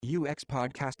UX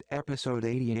Podcast Episode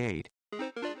 88.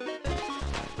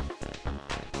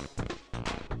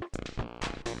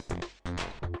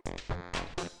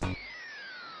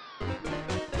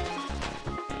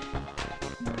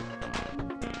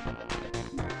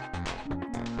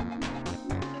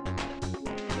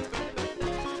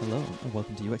 Hello and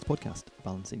welcome to UX Podcast,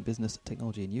 balancing business,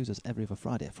 technology and users every other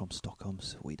Friday from Stockholm,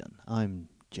 Sweden. I'm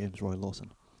James Roy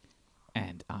Lawson.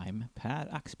 And I'm Per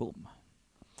Axbom.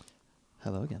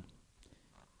 Hello again.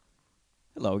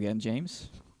 Hello again, James.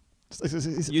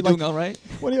 It's You like, doing all right?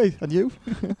 What are you? And you?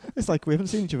 It's like we haven't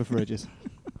seen each other for ages.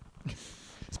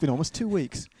 It's been almost 2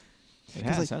 weeks. It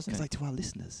has, hasn't Because it? like to our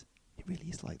listeners, it really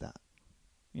is like that.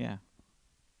 Yeah.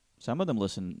 Some of them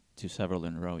listen to several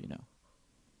in a row, you know.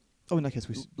 Oh, in that case,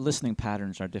 Listening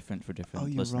patterns are different for different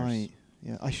you're listeners. right.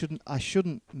 Yeah, I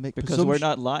shouldn't make Because we're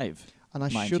not live. and I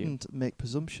mind shouldn't make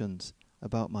presumptions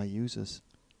about my users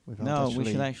without No, we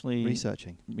should actually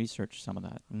researching. research some of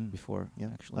that before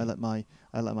actually. I let my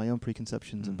own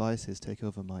preconceptions and Mm. biases take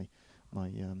over my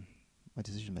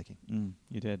decision making.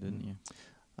 You did, didn't you?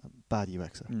 Bad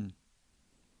UXer.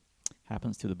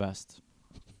 Happens to the best.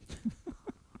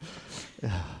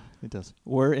 Yeah, it does.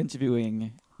 We're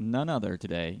interviewing none other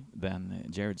today than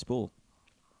Jared Spool.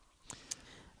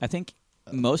 I think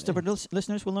most of our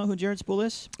listeners will know who Jared Spool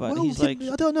is, but well, he's like...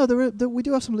 I don't know. We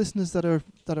do have some listeners that are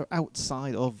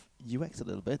outside of UX a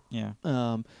little bit. Yeah.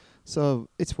 So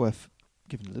it's worth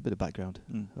giving a little bit of background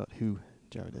Mm. about who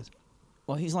Jared is.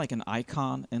 Well, he's like an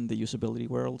icon in the usability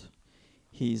world.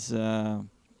 He's the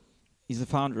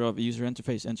founder of User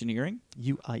Interface Engineering.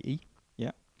 UIE.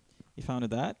 Yeah. He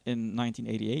founded that in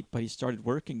 1988, but he started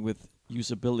working with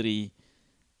usability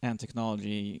and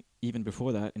technology even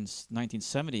before that in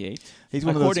 1978. He's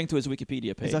one according to his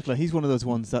Wikipedia page. Exactly. He's one of those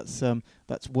ones that's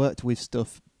worked with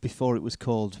stuff before it was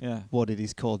called what it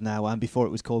is called now, and before it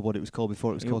was called what it was called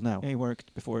before it was called now. He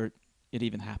worked before it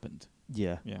even happened.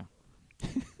 Yeah. Yeah.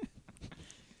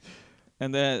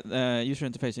 And the User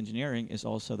Interface Engineering is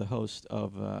also the host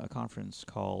of a conference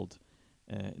called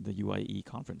the UIE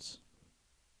Conference.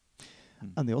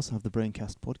 And they also have the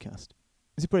Braincast podcast.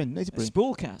 Is it Brain? Is it Brain?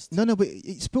 Spoolcast. No, but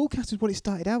Spoolcast is what it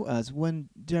started out as when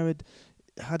Jared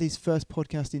had his first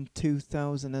podcast in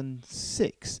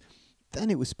 2006. Then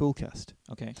it was Spoolcast.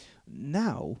 Okay.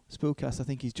 Now, Spoolcast, I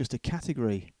think, is just a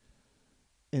category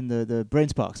in the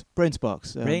BrainSparks.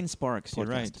 BrainSparks. BrainSparks, you're podcast.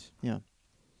 right. Yeah.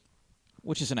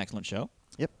 Which is an excellent show.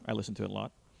 Yep. I listen to it a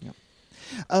lot. Yep.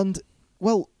 And,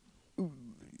 well, have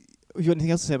you got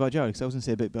anything else to say about Jared? Because I was going to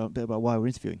say a bit about why we're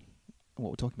interviewing and what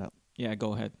we're talking about. Yeah,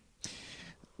 go ahead.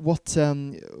 What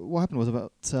happened was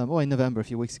about in November a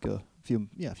few weeks ago. Jared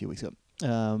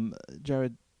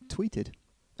tweeted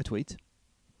a tweet,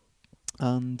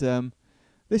 and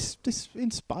this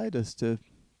inspired us to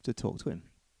talk to him.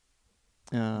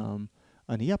 And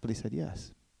he happily said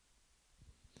yes.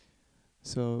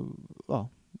 So,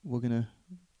 we're gonna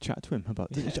chat to him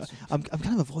about this. Yes. I'm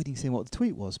kind of avoiding saying what the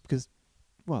tweet was because,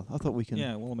 I thought we can.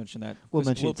 Yeah, we'll mention that. We'll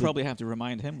probably have to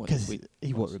remind him what the because tweet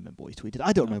he was. won't remember what he tweeted.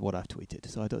 I don't No. remember what I've tweeted,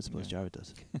 so I don't suppose Yeah. Jared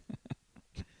does.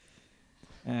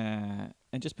 And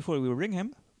just before we ring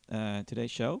him,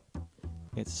 today's show,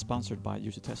 it's sponsored by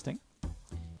User Testing.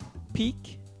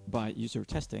 Peak by User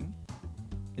Testing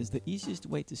is the easiest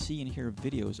way to see and hear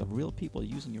videos of real people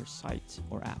using your site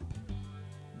or app.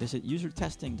 Visit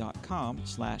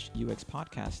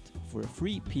usertesting.com/UXpodcast for a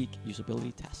free Peak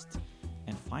usability test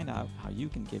and find out how you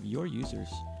can give your users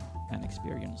an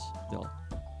experience they'll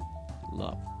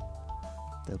love.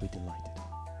 They'll be delighted.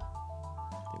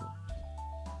 They will.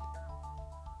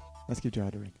 Let's give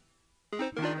Jared a ring.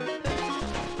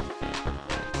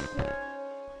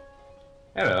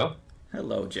 Hello.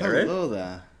 Hello, Jared. Hello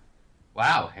there.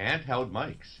 Wow, handheld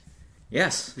mics.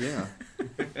 Yes. Yeah.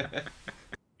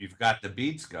 You've got the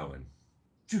beats going.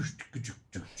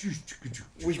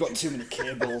 We've got too many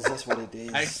cables, that's what it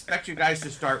is. I expect you guys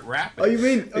to start rapping. Oh, you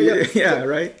mean? Oh, yeah. Yeah,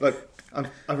 right? Look,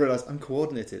 I've realised I'm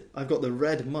coordinated. I've got the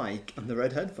red mic and the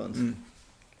red headphones.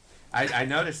 I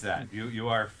noticed that. You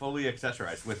are fully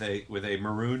accessorized with a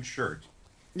maroon shirt.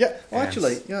 Yeah, well, And-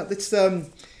 actually, yeah, it's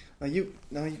I've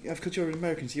cut you're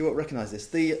American, so you won't recognise this.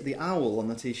 The owl on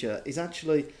the T-shirt is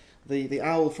actually the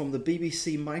owl from the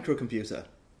BBC microcomputer,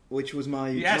 which was my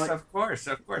Yes, of course.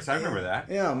 I remember that.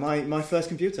 Yeah, my first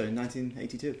computer in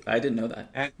 1982. I didn't know that.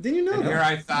 And, Didn't you know and that? here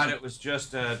I thought it was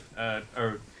just a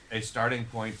starting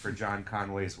point for John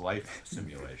Conway's life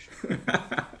simulation.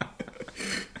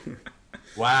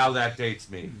 Wow, that dates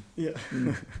me. Yeah.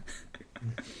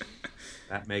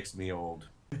 That makes me old.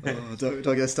 Don't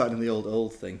get started on the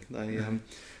old thing.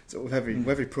 So with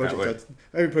every project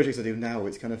I do now,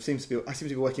 it's kind of I seem to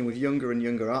be working with younger and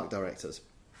younger art directors,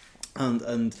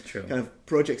 And True. kind of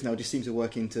projects now just seem to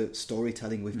work into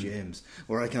storytelling with James,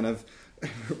 where I kind of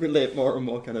relate more and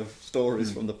more kind of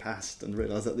stories from the past and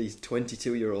realise that these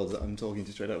 22-year-olds that I'm talking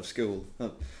to straight out of school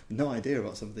have no idea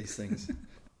about some of these things.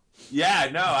 Yeah,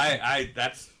 no, I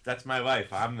that's my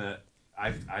life. I'm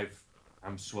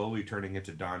slowly turning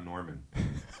into Don Norman.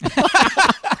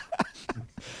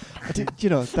 You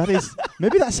know, that is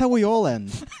maybe that's how we all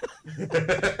end.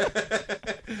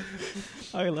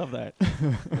 I love that.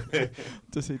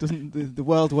 Does it doesn't the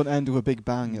world won't end with a big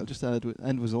bang? It'll just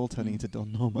end with us all turning into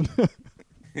Don Norman.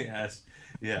 Yes,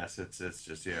 it's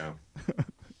just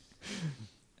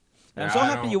I'm so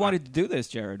happy you wanted to do this,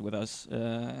 Jared, with us.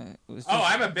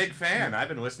 I'm a big fan. I've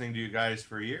been listening to you guys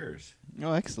for years.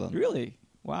 Oh, excellent! Really?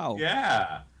 Wow.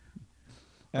 Yeah.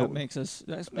 That makes me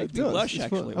does. blush, It's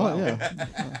actually. fun. Wow. Oh,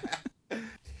 yeah.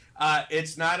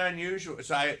 It's not unusual.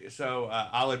 So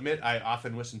I'll admit I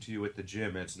often listen to you at the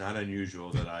gym. It's not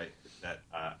unusual that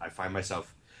I find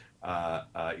myself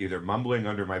either mumbling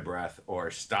under my breath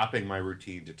or stopping my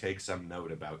routine to take some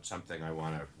note about something I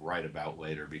want to write about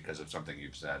later because of something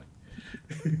you've said.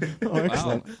 Oh,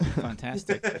 excellent! Wow.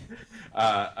 Fantastic.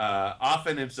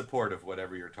 Often in support of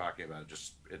whatever you're talking about.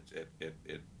 Just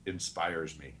it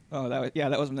inspires me. Oh,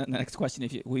 that was the next question.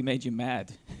 If we made you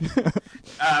mad.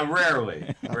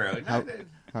 Rarely. How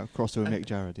cross do we make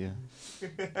Jared? Yeah.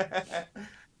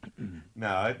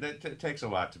 No, it takes a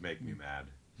lot to make me mad.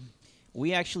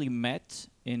 We actually met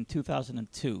in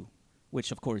 2002,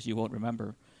 which of course you won't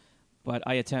remember, but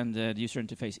I attended User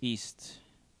Interface East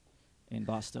in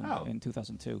Boston in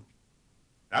 2002.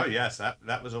 Oh yes,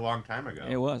 that was a long time ago.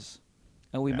 It was,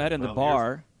 and we met in the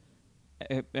bar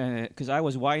because I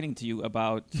was whining to you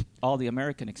about all the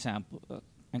American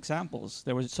examples.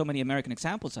 There were so many American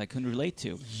examples I couldn't relate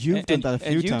to. You've done that a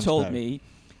few and times. You told now. me,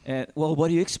 well, what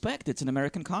do you expect? It's an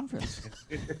American conference.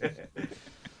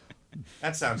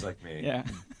 That sounds like me. Yeah.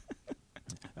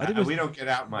 We don't get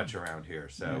out much around here,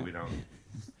 so we don't.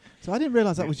 So I didn't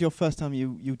realise that was your first time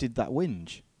you did that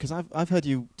whinge, because I've heard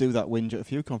you do that whinge at a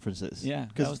few conferences. Yeah,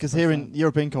 because here in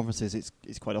European conferences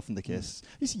it's quite often the case.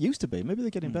 It used to be. Maybe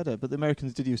they're getting better, but the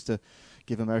Americans did used to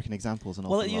give American examples and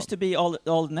all. Well, it used to be all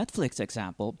Netflix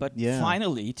example, but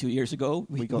finally 2 years ago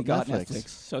we got Netflix,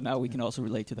 so now we can also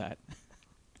relate to that.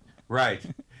 Right.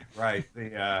 Around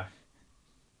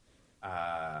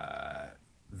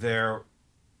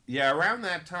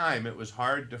that time it was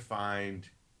hard to find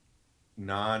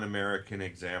non-American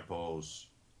examples,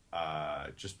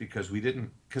 just because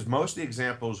most of the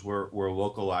examples were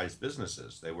localized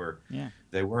businesses. They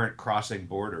weren't crossing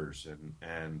borders,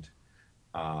 and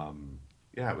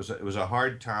it was a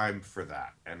hard time for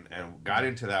that, and got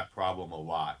into that problem a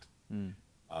lot.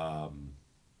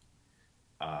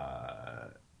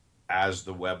 As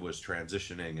the web was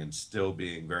transitioning and still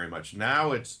being very much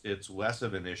now, it's less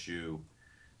of an issue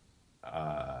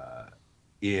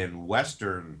in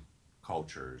Western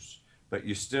cultures, but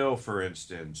you still, for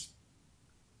instance,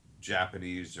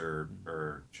 Japanese or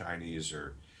Chinese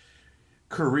or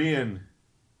Korean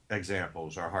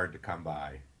examples are hard to come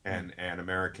by, and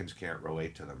Americans can't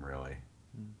relate to them really.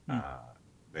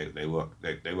 They look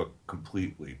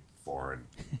completely foreign.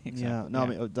 Exactly. Yeah, no, I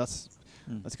mean that's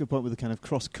a good point with the kind of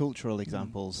cross-cultural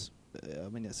examples. I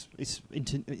mean, it's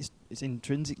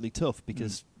intrinsically tough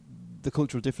because the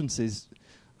cultural differences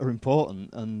are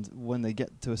important, and when they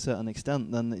get to a certain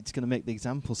extent, then it's going to make the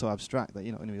example so abstract that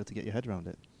you're not going to be able to get your head around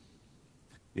it.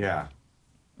 Yeah.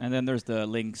 And then there's the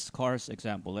Lynx Cars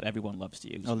example that everyone loves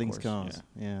to use. Oh, Lynx Cars,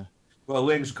 yeah. Well,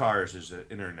 Lynx Cars is an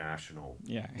international.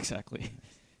 Yeah, exactly.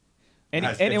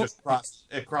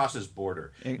 It crosses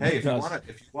border. If you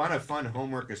want a fun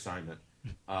homework assignment,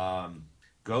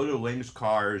 go to Lynx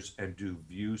Cars and do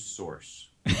view source.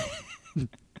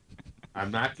 I'm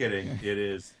not kidding. It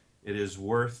is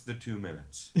worth the 2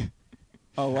 minutes.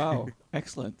 Oh wow,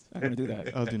 excellent! I'm gonna do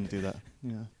that. I didn't do that.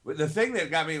 Yeah. But the thing that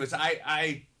got me was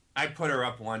I put her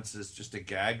up once as just a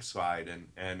gag slide,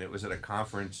 and it was at a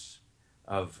conference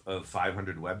of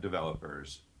 500 web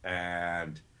developers,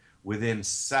 and within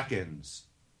seconds,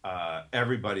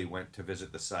 everybody went to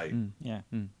visit the site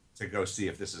to go see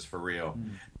if this is for real,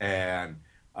 and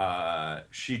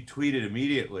she tweeted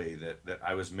immediately that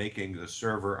I was making the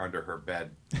server under her bed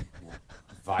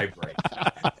vibrate.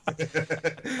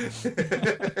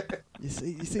 You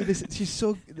see this.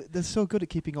 They're so good at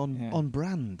keeping on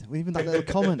brand. Even that little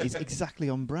comment is exactly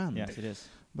on brand. Yes, it is.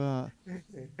 But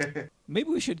maybe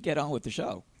we should get on with the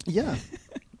show. Yeah,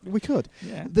 we could.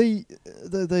 Yeah.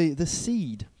 The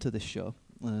seed to this show,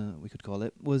 we could call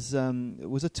it, was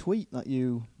a tweet that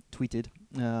you tweeted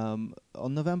on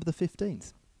November the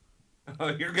 15th. Oh,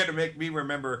 you're going to make me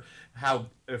remember how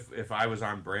if I was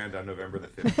on brand on November the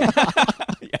 15th.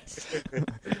 Yes.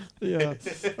 Yeah.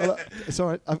 Well, it's all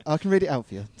right. I can read it out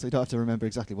for you, so you don't have to remember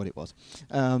exactly what it was.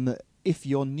 If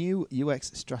your new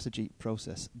UX strategy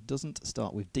process doesn't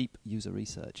start with deep user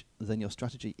research, then your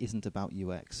strategy isn't about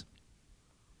UX.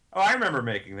 Oh, I remember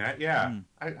making that. Yeah,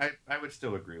 I would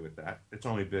still agree with that. It's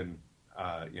only been,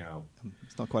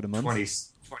 It's not quite a month.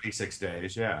 26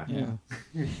 days. Yeah.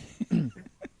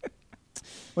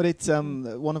 But it's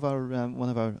one of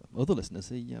our other listeners.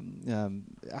 He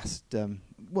asked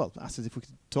us if we could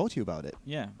talk to you about it.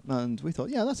 Yeah. And we thought,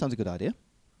 yeah, that sounds a good idea.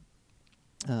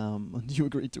 And you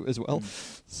agreed to it as well.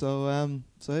 So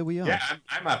here we are. Yeah,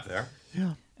 I'm up there.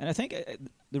 Yeah. And I think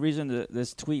the reason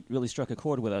this tweet really struck a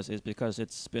chord with us is because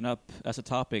it's been up as a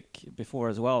topic before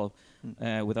as well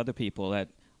with other people. That,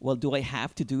 well, do I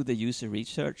have to do the user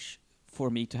research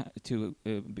for me to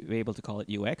be able to call it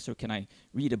UX, or can I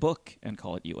read a book and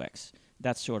call it UX?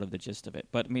 That's sort of the gist of it.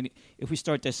 But I mean, if we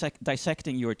start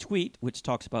dissecting your tweet, which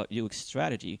talks about UX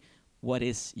strategy, what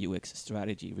is UX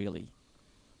strategy really?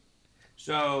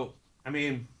 So, I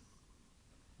mean,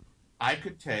 I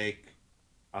could take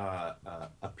a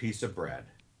piece of bread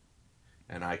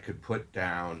and I could put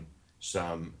down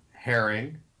some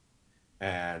herring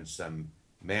and some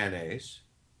mayonnaise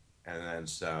and then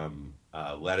some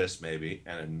lettuce maybe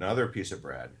and another piece of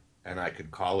bread, and I could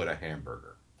call it a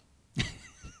hamburger.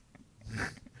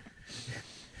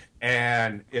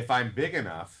 And if I'm big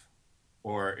enough,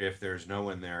 or if there's no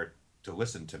one there to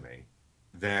listen to me,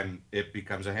 then it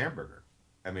becomes a hamburger.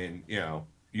 I mean,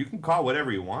 you can call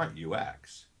whatever you want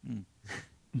UX.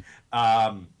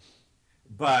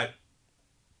 But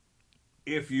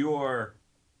if you're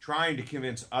trying to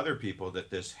convince other people that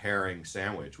this herring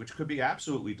sandwich, which could be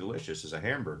absolutely delicious as a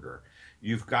hamburger,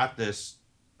 you've got this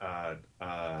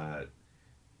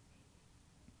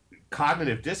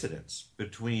cognitive dissonance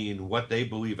between what they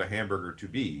believe a hamburger to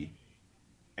be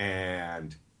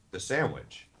and the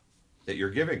sandwich that you're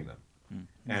giving them.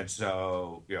 And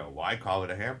so, why call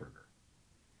it a hamburger?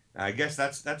 And I guess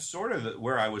that's sort of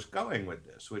where I was going with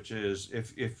this, which is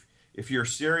if you're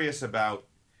serious about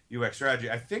UX strategy,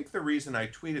 I think the reason I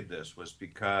tweeted this was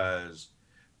because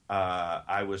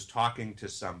I was talking to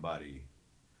somebody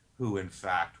who, in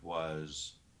fact,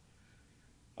 was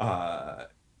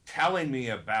telling me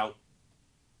about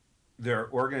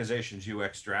their organization's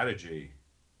UX strategy,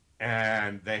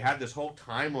 and they had this whole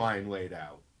timeline laid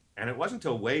out. And it wasn't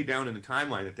until way down in the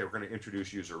timeline that they were going to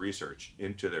introduce user research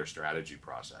into their strategy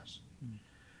process.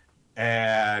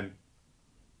 And,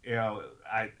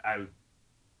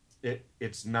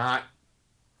 it's not,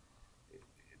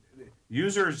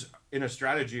 users in a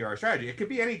strategy are a strategy. It could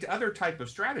be any other type of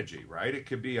strategy, right? It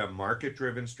could be a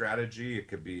market-driven strategy. It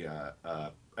could be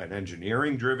an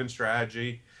engineering-driven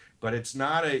strategy. But it's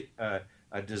not a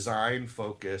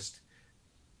design-focused,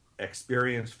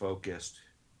 experience-focused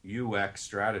UX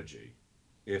strategy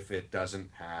if it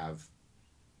doesn't have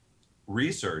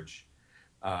research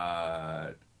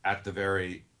at the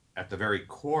very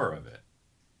core of it,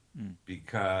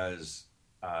 because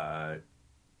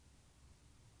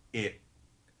it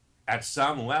at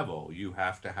some level you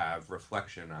have to have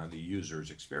reflection on the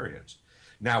user's experience.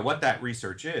 Now, what that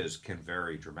research is can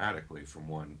vary dramatically from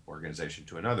one organization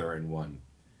to another in one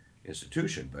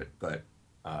institution, but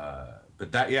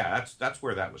that's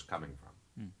where that was coming from.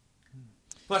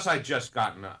 Plus, I'd just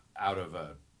gotten out of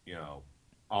a,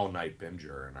 all-night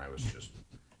binger, and I was just...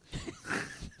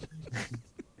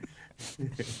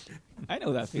 I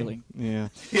know that feeling. Yeah.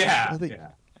 Yeah, I think,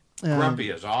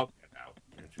 grumpy as all get out.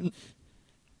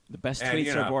 The best And,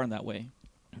 tweets are born that way.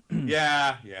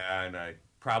 Yeah, and I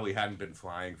probably hadn't been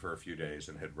flying for a few days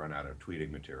and had run out of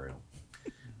tweeting material.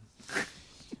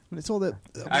 And it's all that.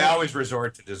 I always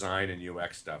resort to design and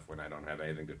UX stuff when I don't have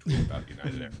anything to tweet about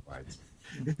United Airlines.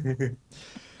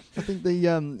 I think the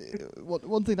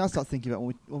one thing I start thinking about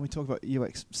when we talk about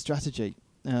UX strategy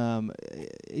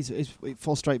is it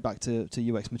falls straight back to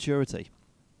UX maturity,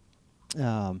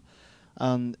 and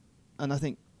I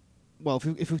think, well,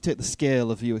 if we take the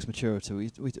scale of UX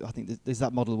maturity, I think there's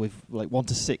that model with like 1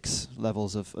 to 6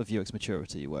 levels of UX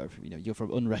maturity, where you're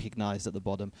from unrecognized at the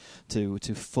bottom to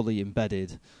fully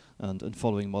embedded, and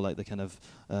following more like the kind of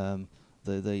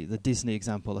the Disney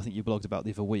example I think you blogged about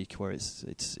the other week, where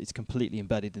it's completely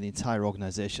embedded in the entire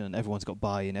organization and everyone's got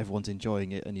buy-in, everyone's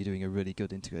enjoying it, and you're doing a really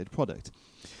good integrated product.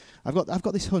 I've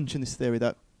got this hunch and this theory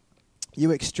that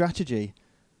UX strategy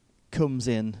comes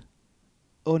in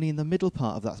only in the middle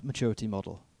part of that maturity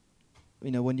model.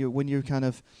 When you're kind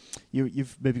of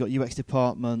you've maybe got UX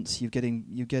departments, you're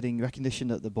getting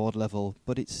recognition at the board level,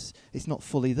 but it's not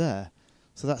fully there.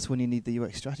 So that's when you need the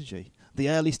UX strategy. The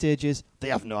early stages, they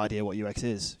have no idea what UX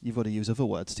is. You've got to use other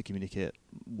words to communicate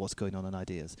what's going on and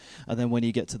ideas. And then when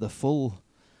you get to the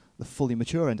fully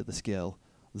mature end of the scale,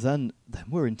 then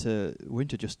we're into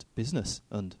just business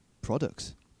and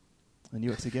products. And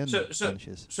UX again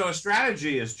vanishes. So a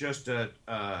strategy is just an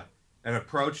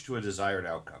approach to a desired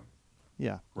outcome.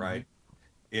 Yeah. Right?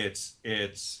 It's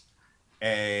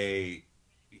a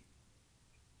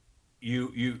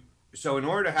so in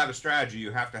order to have a strategy,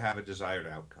 you have to have a desired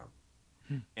outcome.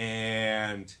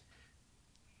 And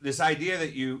this idea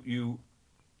that you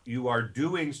are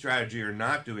doing strategy or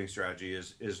not doing strategy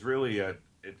is really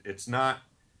it's not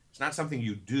something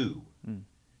you do,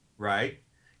 right?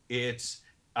 It's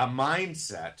a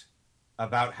mindset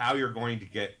about how you're going to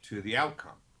get to the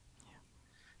outcome.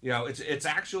 It's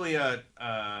actually a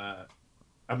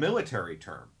military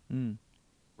term,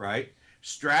 right?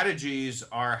 Strategies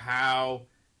are how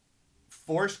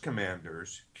force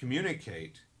commanders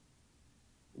communicate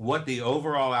what the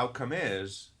overall outcome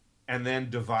is and then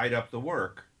divide up the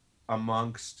work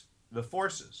amongst the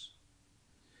forces.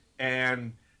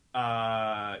 And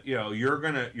you're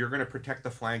gonna protect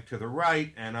the flank to the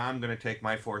right, and I'm gonna take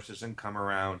my forces and come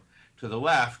around to the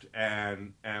left,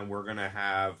 and we're gonna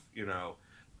have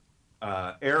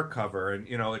air cover, and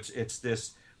it's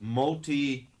this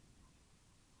multi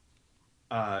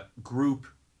group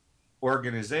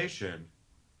organization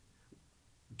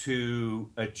to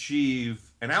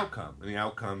achieve an outcome, and the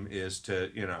outcome is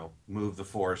to move the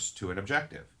force to an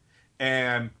objective.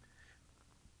 And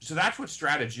so that's what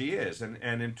strategy is. And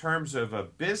in terms of a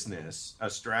business, a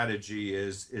strategy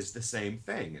is the same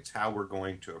thing. It's how we're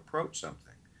going to approach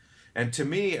something. And to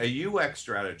me, a UX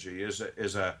strategy is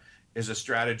a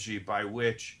strategy by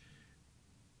which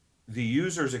the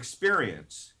user's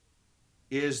experience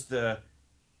is the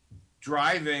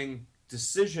driving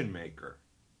decision maker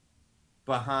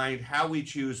behind how we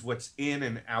choose what's in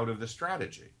and out of the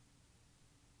strategy.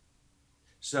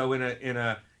 So in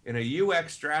a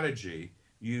UX strategy,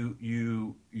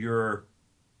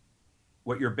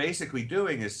 what you're basically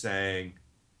doing is saying,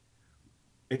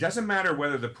 it doesn't matter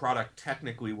whether the product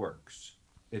technically works.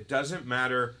 It doesn't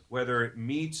matter whether it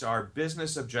meets our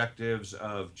business objectives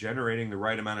of generating the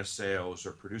right amount of sales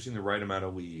or producing the right amount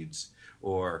of leads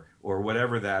or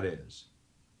whatever that is.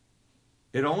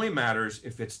 It only matters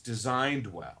if it's designed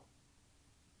well.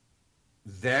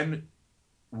 Then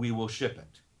we will ship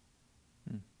it.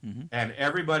 Mm-hmm. And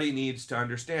everybody needs to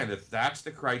understand that that's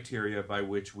the criteria by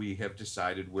which we have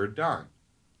decided we're done.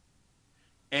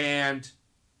 And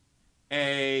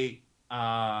a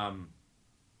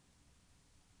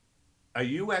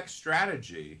UX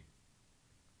strategy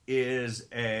is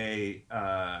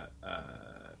to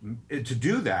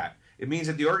do that, it means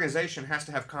that the organization has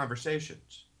to have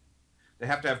conversations. They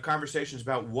have to have conversations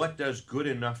about what does good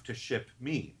enough to ship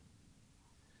mean.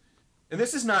 And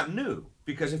this is not new,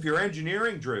 because if you're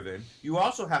engineering driven, you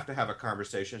also have to have a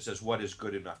conversation that says what is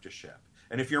good enough to ship.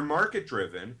 And if you're market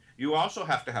driven, you also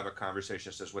have to have a conversation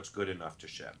that says what's good enough to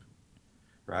ship.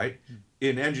 Right?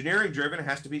 In engineering driven, it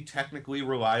has to be technically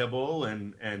reliable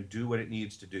and do what it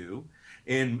needs to do.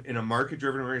 In a market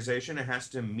driven organization, it has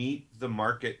to meet the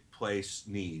marketplace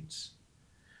needs.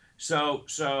 So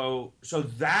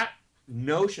that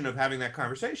notion of having that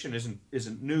conversation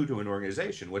isn't new to an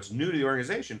organization. What's new to the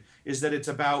organization is that it's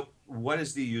about what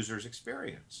is the user's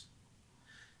experience.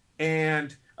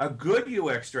 And a good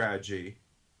UX strategy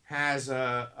has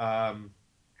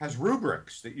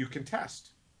rubrics that you can test,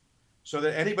 so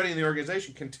that anybody in the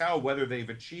organization can tell whether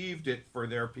they've achieved it for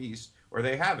their piece or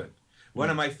they haven't. One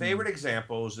of my favorite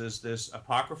examples is this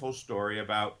apocryphal story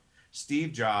about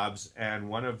Steve Jobs and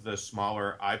one of the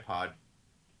smaller iPod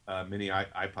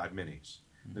minis.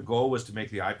 The goal was to make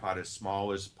the iPod as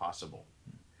small as possible.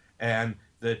 And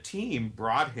the team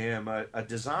brought him a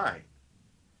design.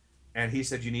 And he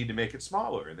said, you need to make it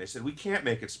smaller. And they said, we can't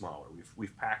make it smaller.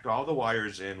 We've packed all the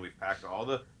wires in. We've packed all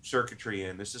the circuitry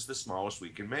in. This is the smallest we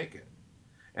can make it.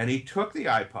 And he took the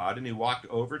iPod and he walked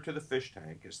over to the fish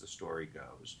tank, as the story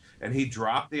goes. And he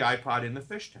dropped the iPod in the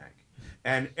fish tank.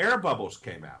 And air bubbles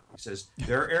came out. He says,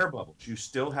 there are air bubbles. You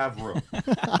still have room.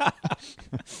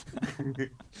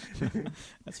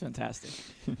 That's fantastic.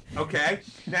 Okay.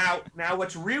 Now,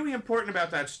 what's really important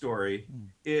about that story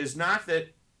is not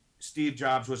that Steve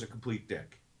Jobs was a complete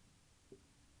dick.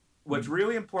 What's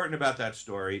really important about that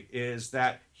story is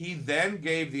that he then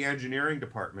gave the engineering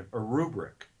department a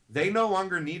rubric. They no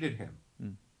longer needed him.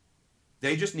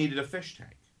 They just needed a fish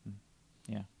tank.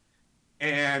 Yeah.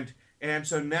 And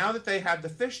so now that they had the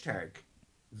fish tank,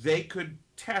 they could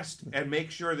test and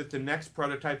make sure that the next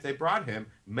prototype they brought him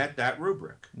met that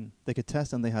rubric. They could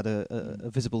test, and they had a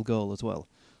visible goal as well.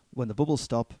 When the bubbles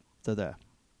stop, they're there.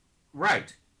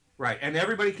 Right, right. And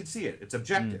everybody can see it. It's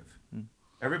objective.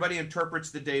 Everybody interprets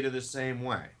the data the same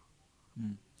way.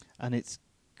 And it's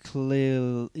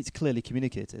clearly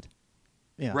communicated.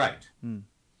 Yeah. Right.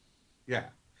 Yeah.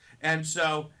 And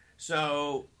so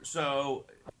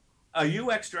a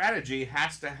UX strategy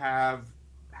has to have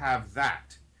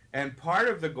that. And part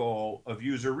of the goal of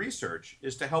user research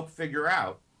is to help figure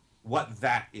out what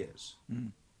that is.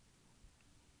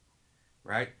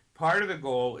 Right? Part of the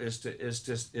goal is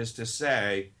to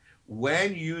say,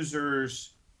 when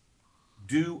users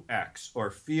do X or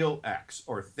feel X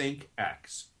or think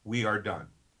X, we are done.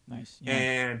 Nice.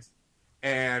 Yeah.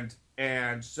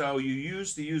 And so you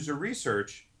use the user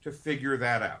research to figure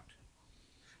that out.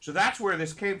 So that's where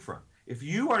this came from. If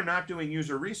you are not doing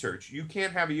user research, you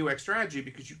can't have a UX strategy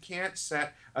because you can't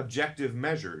set objective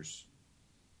measures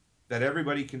that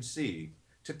everybody can see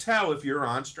to tell if you're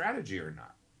on strategy or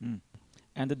not.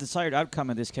 And the desired outcome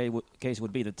in this case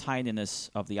would be the tininess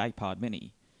of the iPod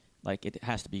Mini. Like, it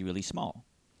has to be really small.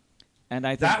 And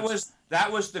I think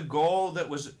that was the goal that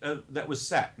was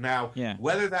set. Now,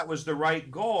 whether that was the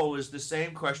right goal is the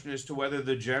same question as to whether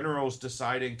the generals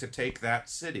deciding to take that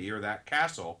city or that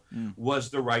castle was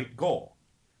the right goal,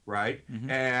 right?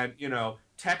 And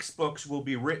textbooks will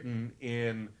be written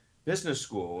in business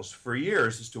schools for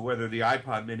years as to whether the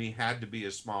iPod Mini had to be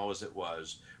as small as it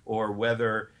was, or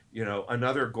whether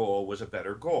another goal was a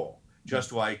better goal.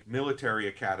 Just like military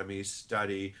academies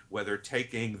study whether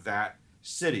taking that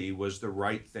city was the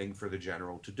right thing for the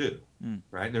general to do,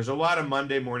 right? And there's a lot of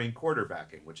Monday morning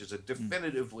quarterbacking, which is a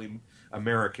definitively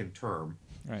American term,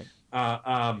 right?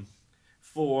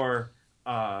 For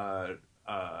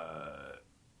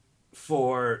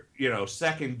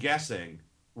second guessing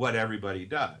what everybody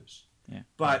does. Yeah.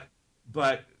 But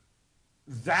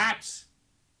that's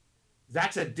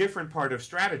a different part of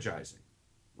strategizing,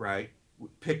 right?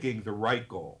 Picking the right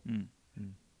goal.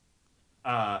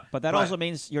 But that also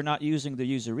means you're not using the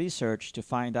user research to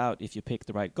find out if you pick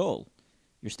the right goal.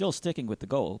 You're still sticking with the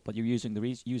goal, but you're using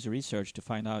the user research to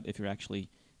find out if you're actually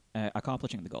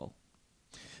accomplishing the goal.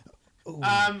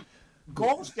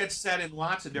 Goals get set in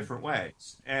lots of different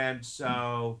ways. And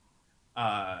so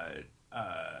I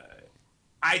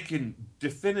can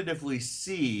definitively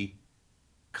see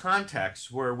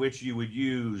contexts where which you would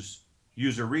use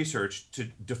user research to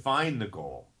define the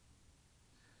goal.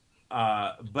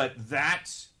 But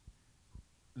that's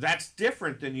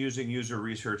different than using user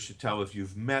research to tell if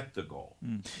you've met the goal.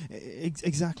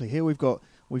 Exactly. Here we've got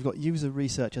user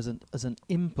research as an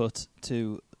input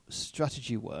to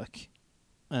strategy work,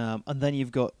 and then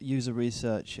you've got user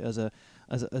research as a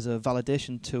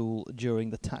validation tool during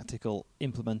the tactical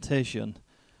implementation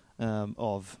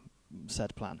of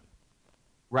said plan.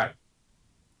 Right.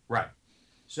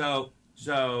 So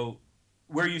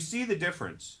where you see the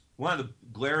difference. One of the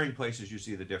glaring places you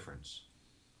see the difference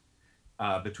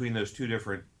between those two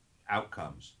different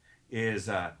outcomes is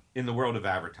in the world of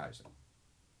advertising.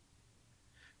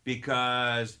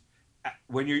 Because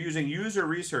when you're using user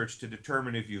research to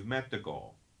determine if you've met the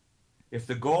goal, if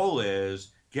the goal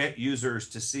is get users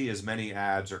to see as many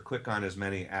ads or click on as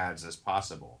many ads as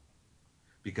possible,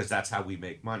 because that's how we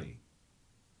make money,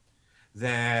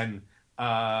 then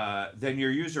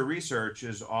your user research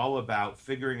is all about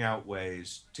figuring out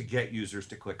ways to get users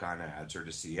to click on ads or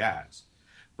to see ads.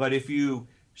 But if you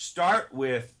start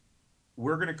with,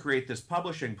 we're going to create this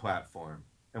publishing platform,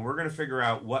 and we're going to figure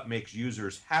out what makes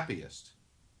users happiest,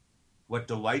 what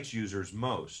delights users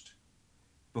most,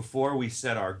 before we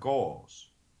set our goals,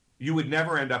 you would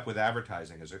never end up with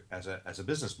advertising as a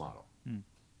business model.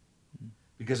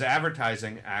 Because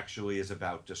advertising actually is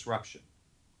about disruption.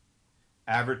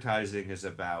 Advertising is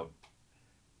about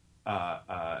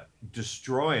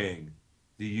destroying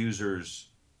the user's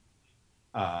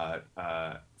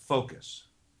focus.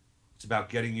 It's about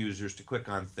getting users to click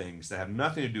on things that have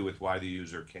nothing to do with why the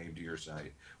user came to your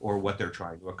site or what they're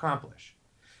trying to accomplish.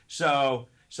 So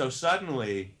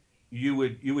suddenly you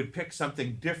would pick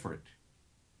something different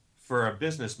for a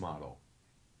business model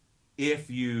if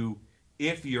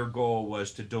your goal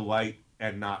was to delight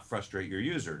and not frustrate your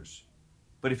users.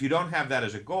 But if you don't have that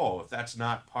as a goal, if that's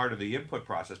not part of the input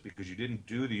process because you didn't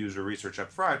do the user research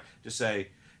up front to say,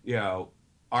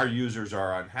 our users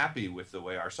are unhappy with the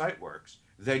way our site works,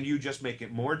 then you just make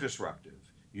it more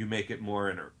disruptive. You make it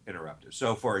more interruptive.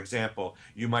 So, for example,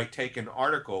 you might take an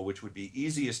article which would be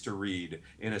easiest to read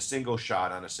in a single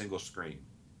shot on a single screen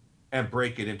and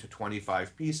break it into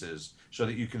 25 pieces so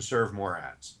that you can serve more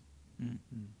ads.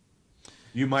 Mm-hmm.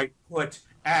 You might put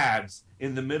ads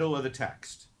in the middle of the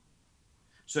text.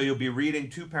 So you'll be reading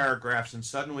two paragraphs and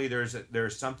suddenly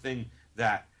there's something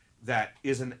that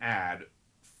is an ad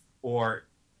or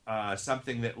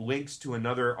something that links to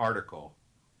another article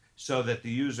so that the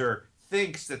user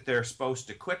thinks that they're supposed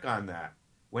to click on that,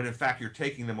 when in fact you're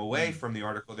taking them away from the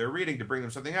article they're reading to bring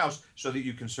them something else so that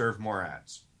you can serve more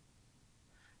ads.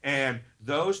 And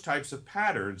those types of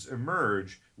patterns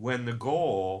emerge when the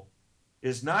goal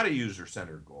is not a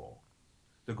user-centered goal.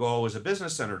 The goal is a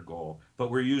business-centered goal,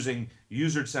 but we're using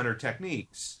user-centered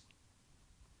techniques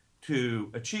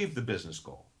to achieve the business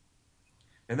goal.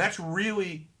 And that's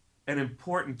really an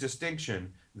important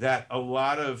distinction that a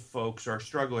lot of folks are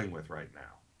struggling with right now.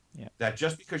 Yeah. That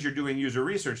just because you're doing user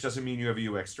research doesn't mean you have a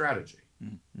UX strategy,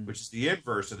 which is the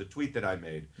inverse of the tweet that I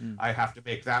made. I have to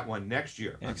make that one next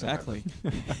year. Exactly.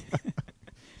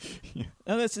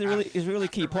 No, that's a really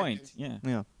key point.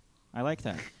 Yeah. I like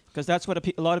that. Because that's what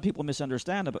a lot of people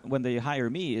misunderstand about when they hire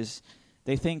me is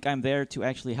they think I'm there to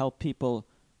actually help people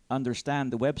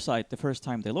understand the website the first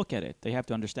time they look at it. They have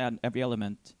to understand every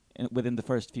element within the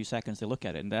first few seconds they look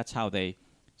at it. And that's how they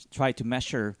try to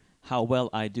measure how well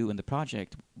I do in the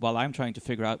project, while I'm trying to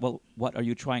figure out, well, what are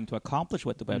you trying to accomplish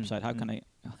with the website? How can I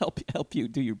help you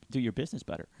do your business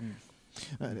better?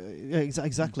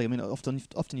 Exactly. I mean, often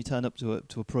you turn up to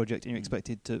a project and you're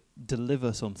expected to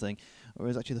deliver something,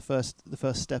 whereas actually the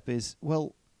first step is,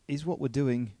 well, is what we're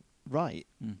doing right?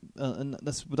 And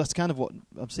that's kind of what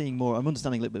I'm seeing more. I'm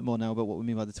understanding a little bit more now about what we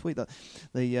mean by the tweet. That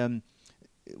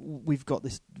we've got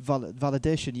this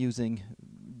validation using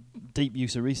deep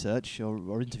user research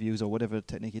or interviews or whatever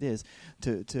technique it is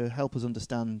to help us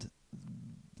understand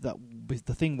that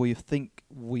the thing we think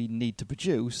we need to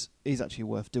produce is actually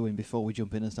worth doing before we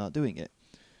jump in and start doing it.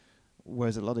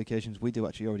 Whereas a lot of occasions we do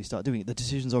actually already start doing it. The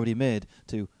decision's already made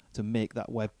to make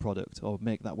that web product or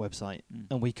make that website,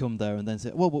 and we come there and then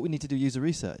say, well, but we need to do user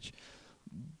research.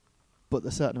 But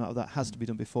a certain amount of that has to be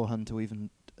done beforehand to even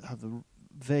have the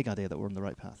vague idea that we're on the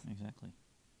right path. Exactly.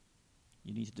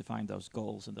 You need to define those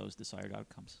goals and those desired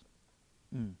outcomes.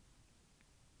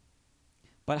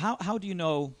 But how do you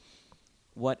know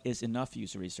what is enough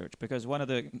user research? Because one of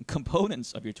the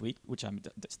components of your tweet, which I'm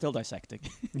still dissecting,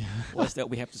 was that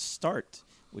we have to start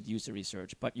with user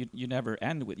research, but you never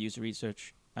end with user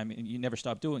research. I mean, you never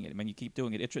stop doing it. I mean, you keep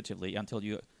doing it iteratively until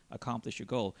you accomplish your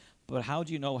goal. But how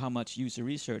do you know how much user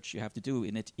research you have to do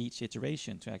in each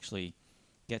iteration to actually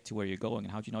get to where you're going?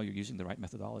 And how do you know you're using the right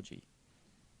methodology?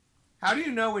 How do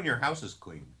you know when your house is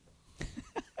clean?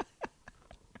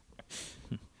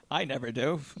 I never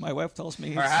do. My wife tells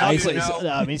me. How do you know?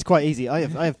 I mean, it's quite easy. I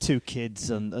have 2 kids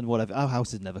and whatever. Our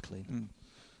house is never clean.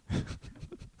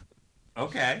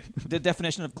 Okay. The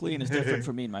definition of clean is different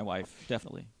for me and my wife,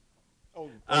 definitely. Oh,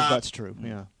 that's true.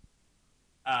 Yeah.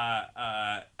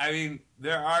 I mean,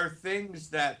 there are things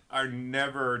that are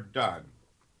never done,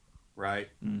 right?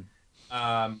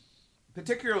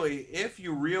 Particularly if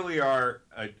you really are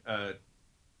a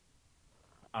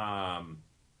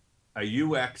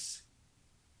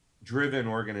UX-driven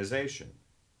organization,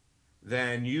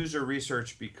 then user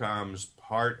research becomes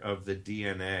part of the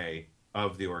DNA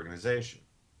of the organization.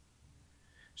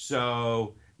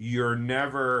 So you're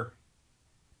never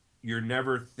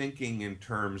thinking in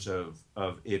terms of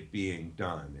it being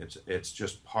done. It's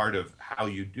just part of how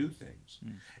you do things.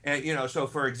 And so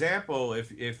for example,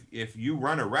 if you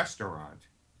run a restaurant,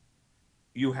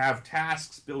 you have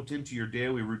tasks built into your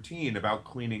daily routine about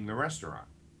cleaning the restaurant.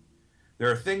 There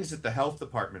are things that the health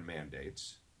department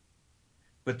mandates,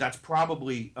 but that's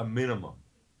probably a minimum.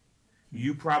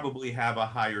 You probably have a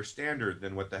higher standard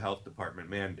than what the health department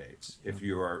mandates if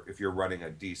you're running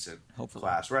a decent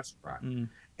class restaurant.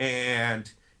 And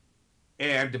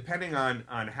depending on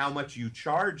how much you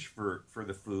charge for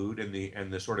the food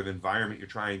and the sort of environment you're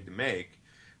trying to make,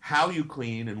 how you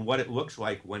clean and what it looks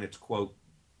like when it's quote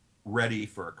ready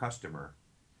for a customer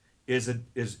is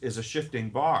a shifting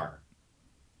bar.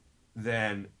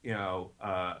 Then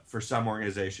for some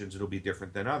organizations it'll be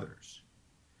different than others.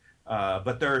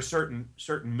 But there are certain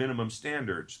minimum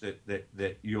standards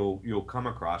that you'll come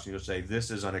across, and you'll say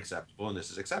this is unacceptable and this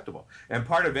is acceptable. And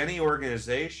part of any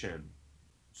organization's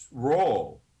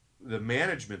role, the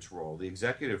management's role, the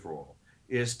executive role,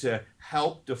 is to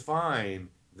help define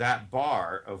that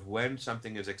bar of when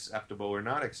something is acceptable or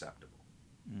not acceptable.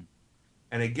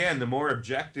 And again, the more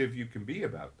objective you can be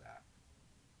about that.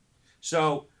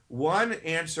 So one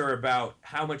answer about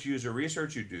how much user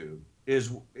research you do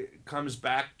comes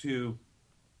back to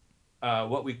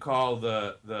what we call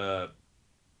my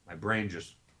brain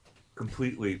just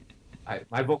completely,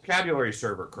 my vocabulary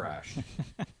server crashed.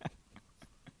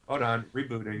 Hold on,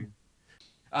 rebooting.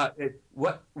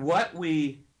 What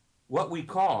we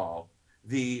call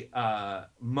the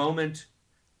moment.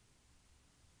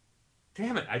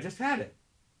 Damn it! I just had it.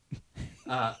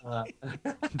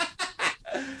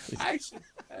 I should,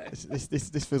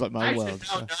 This feels like my I world.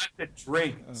 should know not to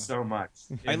drink so much.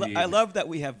 I Indeed. love that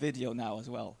we have video now as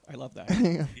well. I love that.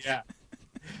 Yeah.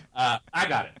 I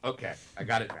got it. Okay. I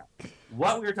got it now.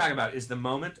 What we were talking about is the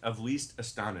moment of least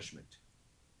astonishment.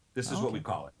 This is what we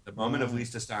call it. The moment of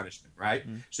least astonishment, right?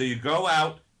 So you go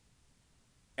out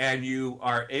and you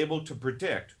are able to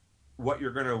predict what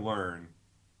you're going to learn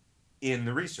in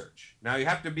the research. Now, you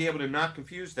have to be able to not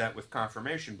confuse that with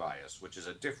confirmation bias, which is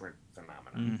a different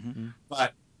phenomenon.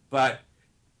 But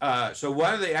so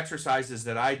one of the exercises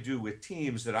that I do with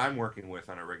teams that I'm working with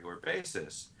on a regular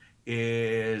basis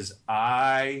is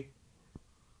I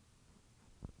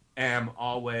am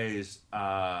always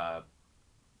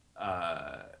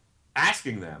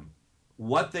asking them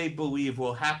what they believe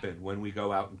will happen when we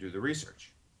go out and do the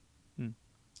research.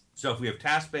 So if we have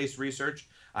task-based research,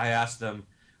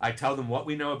 I tell them what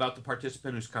we know about the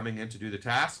participant who's coming in to do the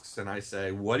tasks, and I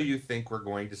say, what do you think we're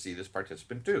going to see this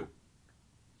participant do?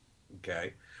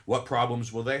 Okay. What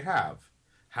problems will they have?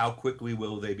 How quickly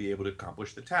will they be able to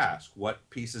accomplish the task? What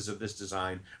pieces of this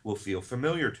design will feel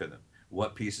familiar to them?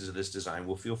 What pieces of this design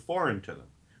will feel foreign to them,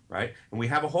 right? And we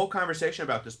have a whole conversation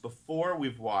about this before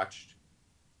we've watched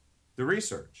the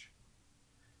research.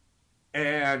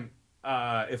 And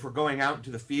if we're going out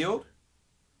into the field,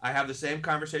 I have the same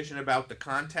conversation about the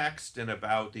context and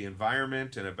about the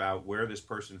environment and about where this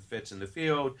person fits in the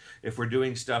field. If we're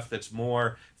doing stuff that's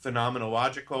more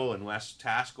phenomenological and less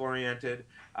task-oriented,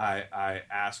 I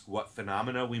ask what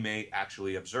phenomena we may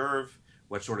actually observe,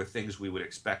 what sort of things we would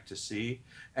expect to see.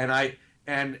 And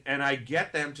I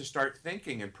get them to start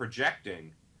thinking and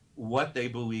projecting what they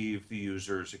believe the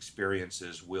user's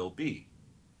experiences will be.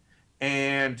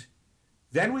 And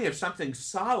then we have something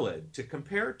solid to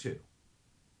compare to.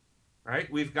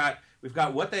 Right? We've got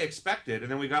what they expected,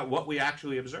 and then we got what we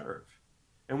actually observe.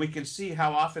 And we can see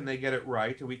how often they get it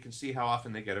right, and we can see how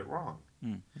often they get it wrong.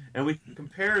 And we can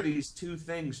compare these two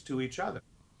things to each other.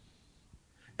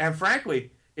 And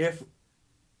frankly, if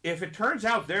it turns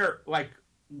out they're like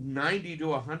 90 to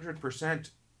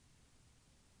 100%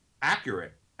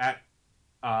 accurate at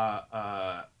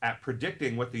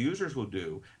predicting what the users will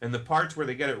do, and the parts where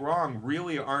they get it wrong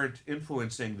really aren't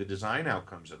influencing the design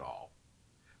outcomes at all,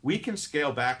 we can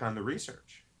scale back on the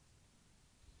research,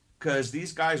 because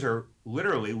these guys are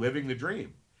literally living the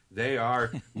dream. They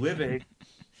are living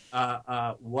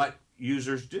what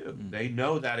users do. They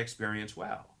know that experience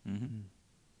well.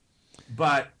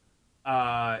 But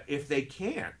if they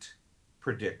can't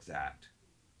predict that,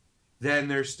 then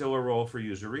there's still a role for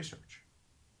user research.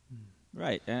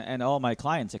 Right, and all my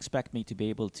clients expect me to be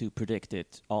able to predict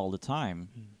it all the time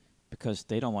because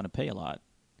they don't want to pay a lot.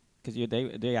 Because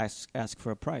they ask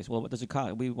for a price. Well, what does it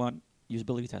cost? We want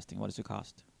usability testing. What does it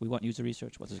cost? We want user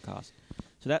research. What does it cost?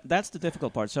 So that's the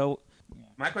difficult part. So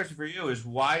my question for you is,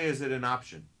 why is it an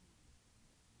option?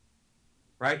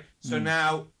 Right? So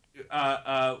now,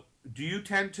 do you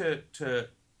tend to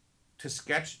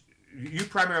sketch? You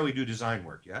primarily do design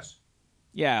work, yes?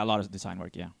 Yeah, a lot of design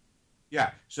work, yeah.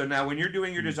 Yeah. So now when you're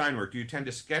doing your design work, do you tend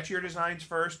to sketch your designs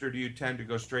first, or do you tend to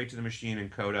go straight to the machine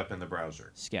and code up in the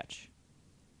browser? Sketch.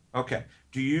 Okay.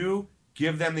 Do you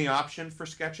give them the option for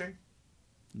sketching?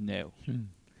 No.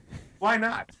 Why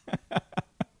not?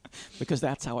 Because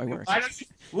that's how I work.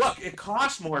 Look, it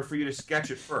costs more for you to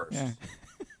sketch it first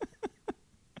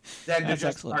than to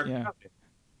just start coding.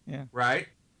 Yeah. Right?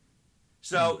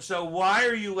 So why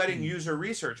are you letting user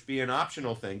research be an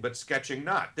optional thing, but sketching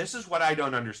not? This is what I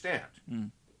don't understand.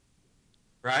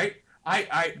 Right?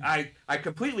 I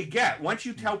completely get. Once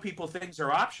you tell people things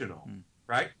are optional,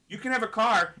 right? You can have a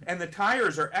car and the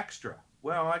tires are extra.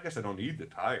 Well, I guess I don't need the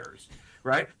tires,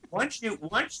 right? Once you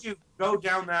go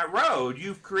down that road,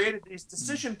 you've created these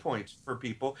decision points for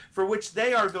people for which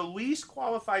they are the least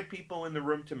qualified people in the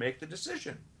room to make the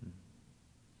decision.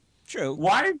 True.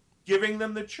 Why are you giving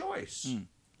them the choice?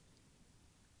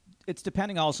 It's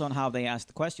depending also on how they ask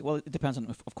the question. Well, it depends on,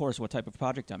 of course, what type of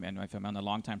project I'm in. If I'm on a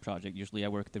long-time project, usually I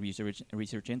work the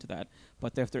research into that.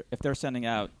 But if they're sending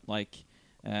out like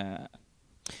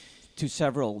to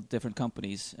several different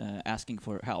companies asking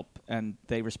for help, and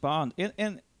they respond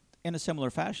in a similar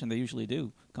fashion, they usually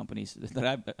do, companies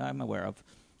that I'm aware of,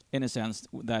 in a sense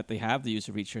that they have the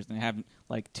user research and they have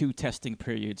like 2 testing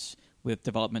periods with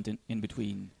development in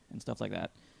between and stuff like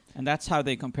that. And that's how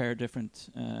they compare different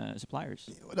suppliers.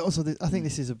 Also, I think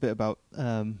this is a bit about,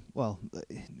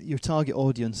 your target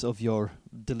audience of your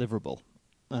deliverable.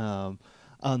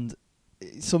 And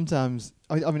sometimes,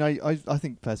 I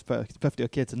think it's perfectly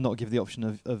okay to not give the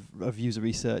option of user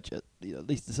research at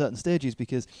least at certain stages,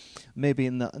 because maybe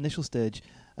in that initial stage,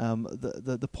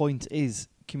 the point is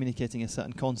communicating a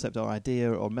certain concept or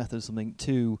idea or method or something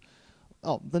to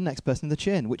the next person in the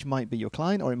chain, which might be your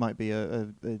client, or it might be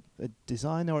a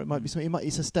designer, or it might be something.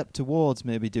 It's a step towards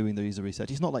maybe doing the user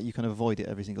research. It's not like you can avoid it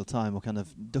every single time or kind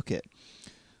of duck it.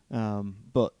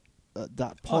 But at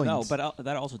that point,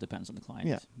 that also depends on the client.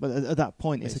 Yeah, but at that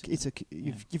point, Basically.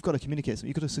 you've got to communicate something.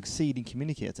 You've got to succeed in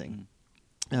communicating,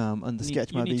 and the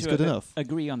sketch might be to good enough.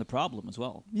 Agree on the problem as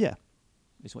well. Yeah,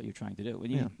 is what you're trying to do.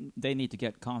 They need to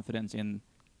get confidence in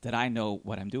that I know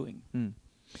what I'm doing.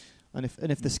 And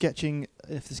if the sketching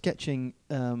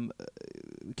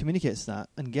communicates that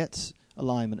and gets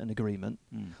alignment and agreement,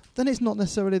 then it's not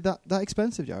necessarily that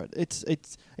expensive, Jared.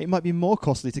 It might be more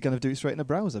costly to kind of do it straight in a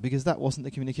browser because that wasn't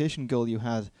the communication goal you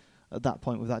had at that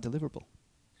point with that deliverable.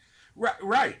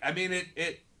 Right. I mean,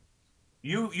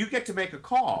 you get to make a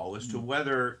call as to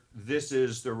whether this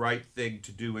is the right thing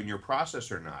to do in your process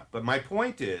or not. But my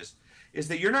point is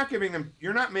that you're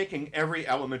not making every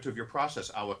element of your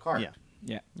process a la carte.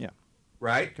 Yeah.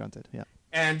 Right? Granted, yeah.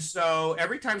 And so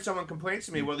every time someone complains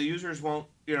to me, well,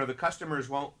 the customers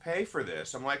won't pay for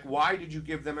this. I'm like, why did you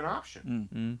give them an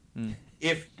option?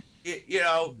 If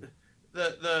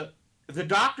the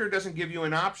doctor doesn't give you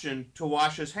an option to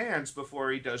wash his hands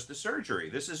before he does the surgery.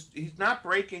 He's not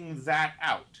breaking that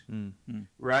out,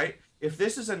 right? If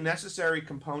this is a necessary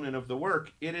component of the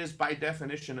work, it is by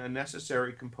definition a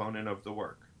necessary component of the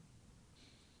work.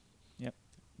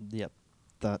 Yep,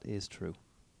 that is true.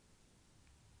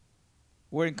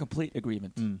 We're in complete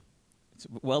agreement. It's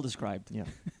well described. Yeah.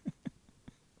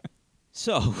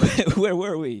 So, where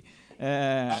were we?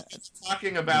 I was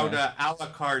talking about a la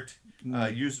carte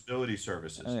usability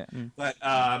services. But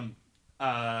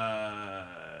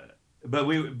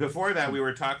before that we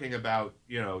were talking about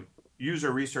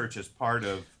user research as part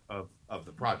of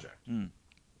the project.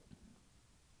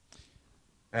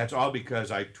 That's all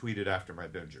because I tweeted after my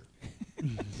binger.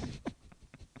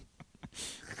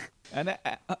 And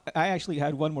I actually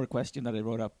had one more question that I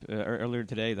wrote up earlier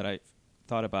today that I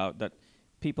thought about, that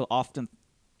people often,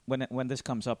 when this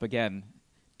comes up again,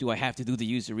 do I have to do the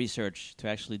user research to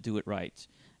actually do it right?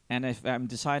 And if I'm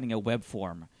designing a web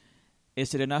form,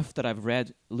 is it enough that I've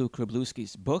read Luke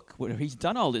Wroblewski's book where he's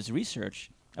done all this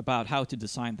research about how to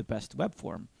design the best web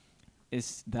form?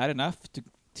 Is that enough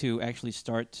to actually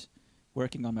start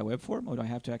working on my web form, or do I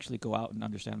have to actually go out and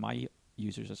understand my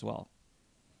users as well?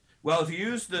 Well, if you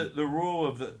use the rule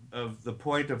of the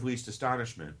point of least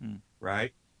astonishment,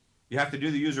 right? You have to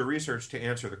do the user research to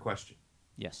answer the question.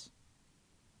 Yes.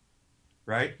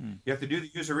 Right? You have to do the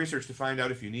user research to find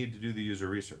out if you need to do the user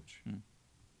research.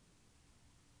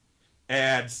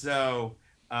 And so,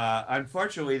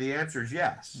 unfortunately, the answer is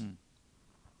yes.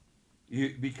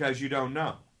 Because you don't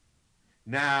know.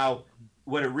 Now,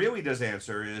 what it really does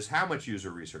answer is how much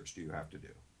user research do you have to do?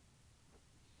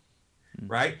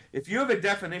 Right? If you have a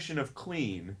definition of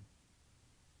clean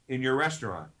in your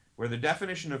restaurant, where the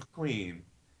definition of clean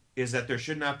is that there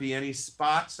should not be any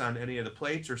spots on any of the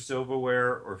plates or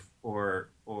silverware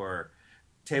or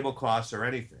tablecloths or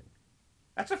anything,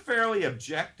 that's a fairly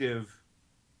objective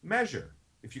measure.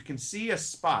 If you can see a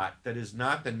spot that is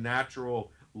not the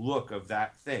natural look of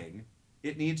that thing,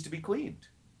 it needs to be cleaned.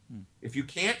 If you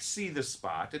can't see the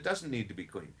spot, it doesn't need to be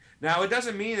cleaned. Now, it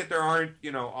doesn't mean that there aren't,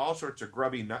 all sorts of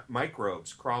grubby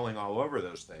microbes crawling all over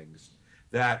those things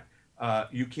that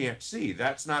you can't see.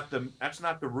 That's not the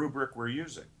rubric we're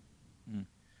using.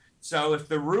 So if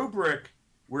the rubric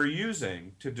we're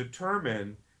using to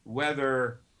determine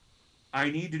whether I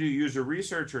need to do user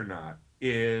research or not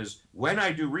is, when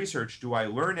I do research, do I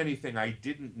learn anything I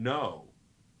didn't know?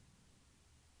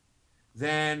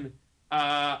 Then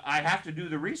I have to do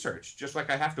the research, just like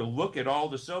I have to look at all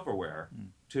the silverware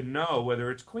to know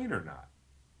whether it's clean or not.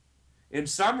 In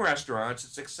some restaurants,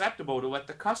 it's acceptable to let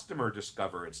the customer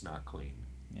discover it's not clean.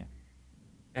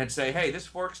 And say, hey, this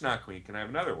fork's not clean. Can I have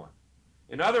another one?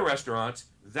 In other restaurants,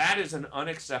 that is an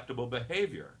unacceptable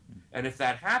behavior. And if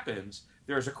that happens,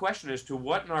 there's a question as to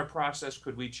what in our process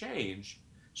could we change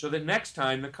so that next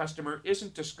time the customer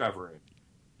isn't discovering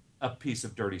a piece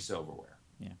of dirty silverware.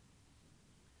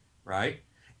 Right?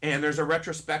 And there's a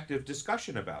retrospective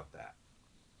discussion about that.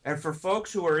 And for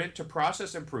folks who are into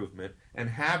process improvement and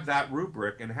have that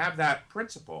rubric and have that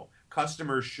principle,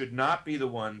 customers should not be the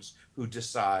ones who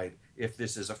decide if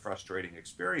this is a frustrating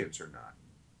experience or not.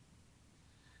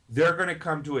 They're going to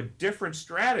come to a different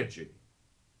strategy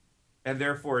and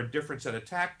therefore a different set of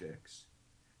tactics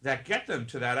that get them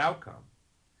to that outcome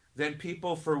than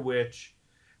people for which,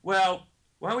 well,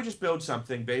 why don't we just build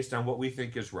something based on what we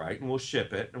think is right, and we'll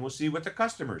ship it, and we'll see what the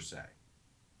customers say.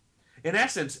 In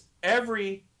essence,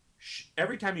 every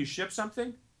time you ship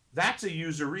something, that's a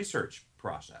user research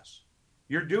process.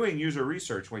 You're doing user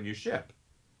research when you ship.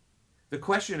 The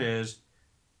question is,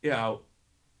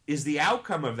 is the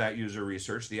outcome of that user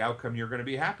research the outcome you're going to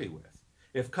be happy with?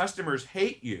 If customers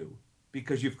hate you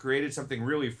because you've created something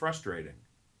really frustrating,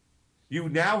 you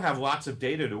now have lots of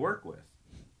data to work with.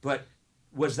 But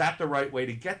was that the right way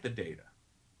to get the data?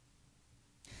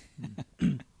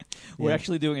 We're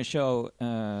actually doing a show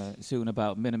soon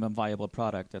about minimum viable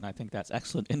product, and I think that's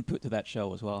excellent input to that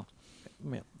show as well.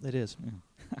 Yeah, it is.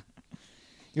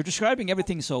 You're describing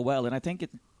everything so well, and I think it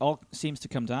all seems to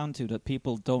come down to that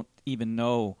people don't even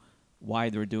know why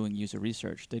they're doing user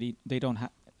research. They don't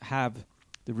have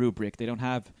the rubric. They don't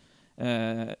have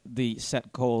the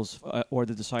set goals or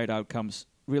the desired outcomes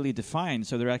really defined.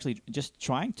 So they're actually just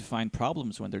trying to find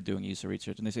problems when they're doing user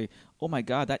research. And they say, oh, my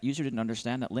God, that user didn't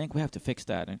understand that link. We have to fix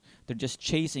that. And they're just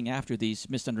chasing after these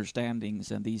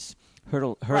misunderstandings and these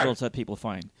hurdles that people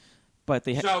find. But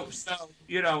they so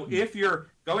if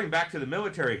you're going back to the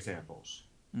military examples,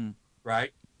 right?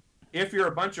 If you're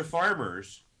a bunch of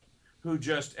farmers who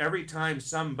just every time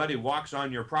somebody walks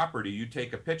on your property, you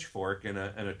take a pitchfork and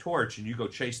a torch and you go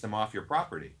chase them off your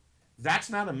property, that's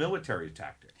not a military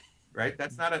tactic, right?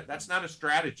 That's not a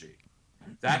strategy.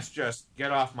 That's just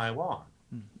get off my lawn,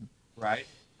 right?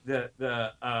 We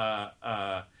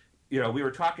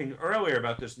were talking earlier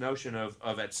about this notion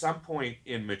of at some point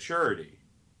in maturity.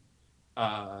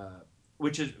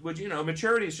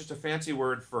 Maturity is just a fancy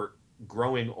word for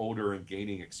growing older and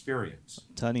gaining experience.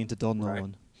 Turning into Don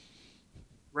Norman.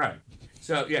 Right.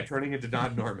 So, turning into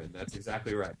Don Norman. That's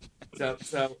exactly right. So,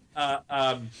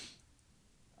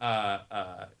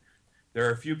 there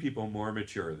are a few people more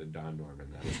mature than Don Norman.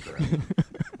 That is correct.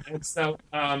 And so,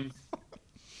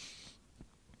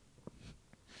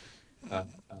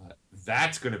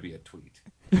 that's going to be a tweet.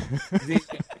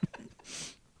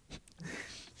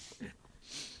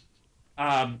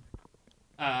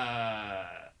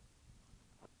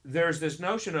 There's this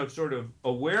notion of sort of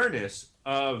awareness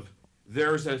of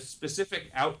there's a specific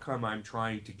outcome I'm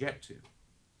trying to get to.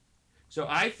 So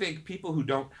I think people who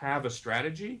don't have a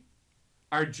strategy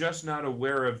are just not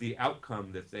aware of the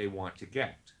outcome that they want to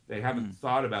get. They haven't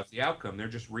thought about the outcome. They're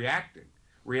just reacting.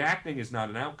 Reacting is not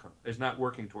an outcome, is not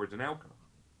working towards an outcome.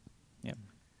 Yeah.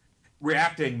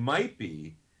 Reacting might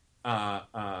be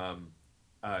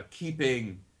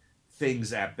keeping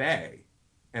things at bay.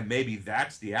 And maybe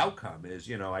that's the outcome is,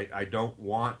 I don't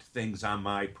want things on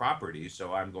my property,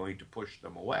 so I'm going to push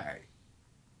them away.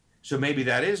 So maybe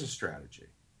that is a strategy.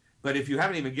 But if you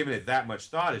haven't even given it that much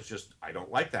thought, it's just, I don't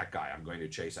like that guy. I'm going to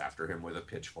chase after him with a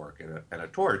pitchfork and a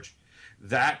torch.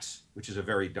 Which is a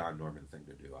very Don Norman thing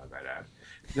to do, I might add.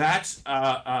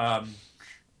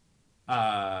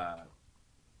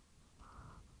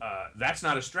 That's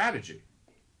not a strategy.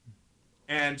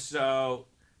 And so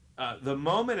the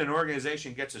moment an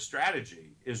organization gets a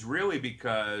strategy is really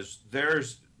because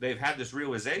they've had this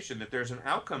realization that there's an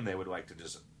outcome they would like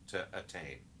to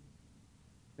attain.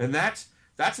 And that's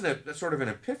sort of an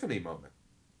epiphany moment.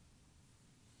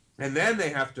 And then they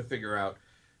have to figure out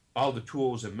all the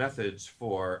tools and methods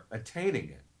for attaining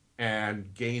it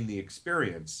and gain the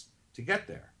experience to get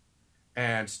there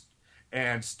and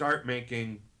start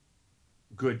making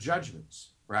good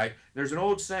judgments, right? There's an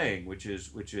old saying which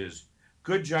is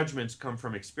good judgments come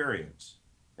from experience,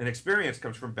 and experience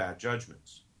comes from bad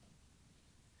judgments.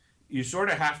 You sort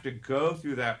of have to go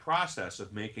through that process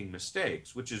of making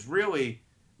mistakes, which is really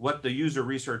what the user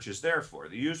research is there for.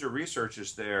 The user research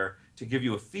is there to give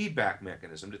you a feedback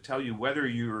mechanism to tell you whether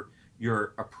your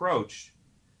approach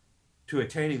to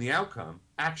attaining the outcome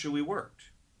actually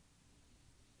worked.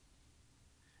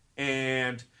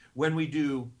 And when we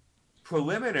do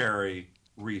preliminary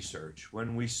research,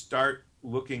 when we start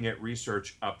looking at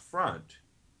research up front,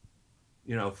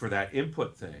 for that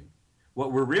input thing,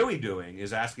 what we're really doing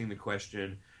is asking the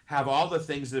question, have all the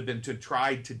things that have been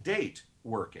tried to date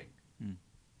working?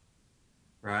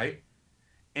 Right?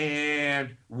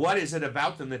 And what is it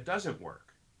about them that doesn't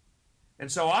work?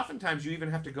 And so oftentimes you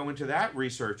even have to go into that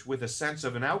research with a sense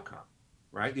of an outcome,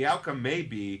 right? The outcome may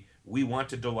be we want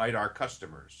to delight our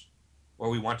customers, or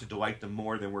we want to delight them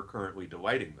more than we're currently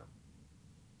delighting them.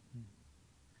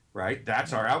 Right?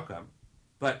 That's our outcome.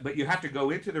 But you have to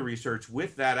go into the research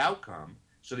with that outcome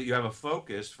so that you have a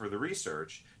focus for the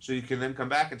research, so you can then come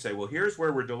back and say, well, here's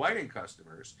where we're delighting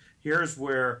customers, here's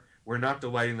where we're not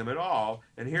delighting them at all,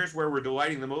 and here's where we're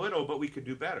delighting them a little, but we could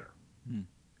do better.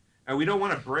 And we don't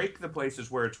want to break the places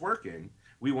where it's working.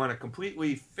 We want to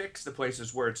completely fix the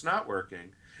places where it's not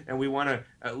working, and we want to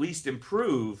at least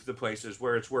improve the places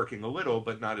where it's working a little,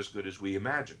 but not as good as we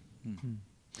imagine.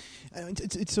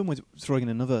 It's somewhat throwing in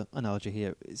another analogy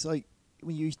here. It's like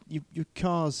when your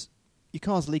car's your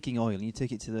car's leaking oil and you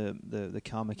take it to the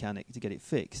car mechanic to get it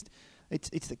fixed,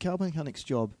 it's the car mechanic's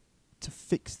job to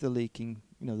fix the leaking,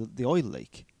 the oil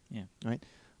leak. Yeah. Right?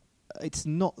 It's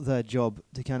not their job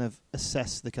to kind of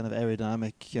assess the kind of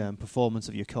aerodynamic performance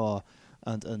of your car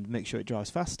and make sure it drives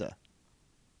faster.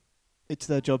 It's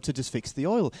their job to just fix the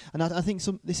oil. And I think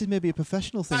this is maybe a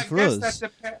professional thing for us.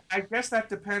 I guess that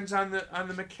depends on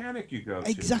the mechanic you go to.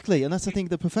 Exactly, and that's I think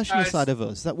the professional side of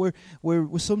us, that we're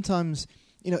sometimes,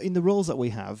 in the roles that we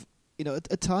have,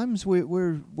 at times we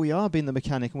are being the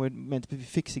mechanic and we're meant to be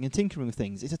fixing and tinkering with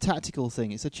things. It's a tactical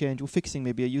thing. It's a change. We're fixing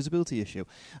maybe a usability issue,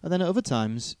 and then at other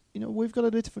times, we've got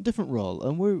a different role,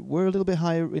 and we're a little bit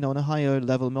higher, on a higher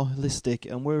level, more holistic,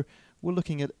 and we're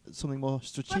looking at something more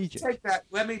strategic.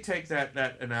 Let me take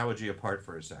that analogy apart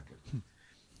for a second.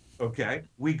 Okay,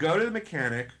 we go to the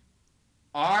mechanic.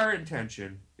 Our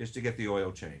intention is to get the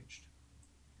oil changed,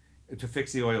 to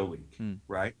fix the oil leak,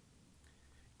 right?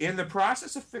 In the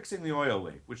process of fixing the oil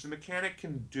leak, which the mechanic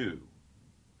can do,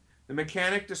 the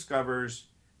mechanic discovers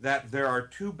that there are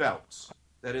two belts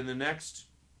that in the next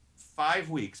 5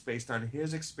 weeks, based on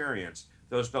his experience,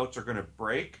 those belts are going to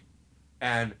break,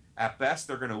 and at best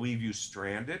they're going to leave you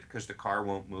stranded because the car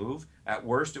won't move. At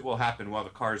worst, it will happen while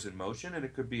the car is in motion, and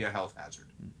it could be a health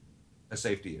hazard, a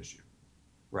safety issue,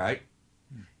 right?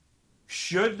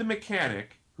 Should the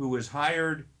mechanic who was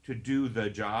hired to do the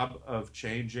job of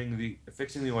fixing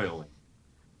the oil leak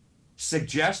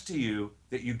suggest to you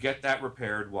that you get that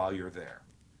repaired while you're there?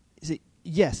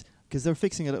 Yes, because they're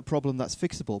fixing a problem that's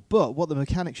fixable. But what the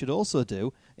mechanic should also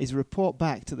do is report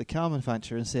back to the car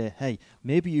manufacturer and say, hey,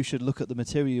 maybe you should look at the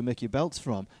material you make your belts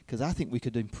from, because I think we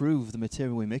could improve the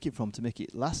material we make it from to make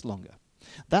it last longer.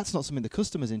 That's not something the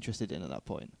customer's interested in at that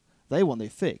point. They want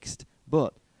it fixed,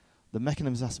 but the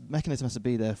mechanism has to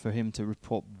be there for him to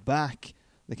report back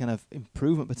the kind of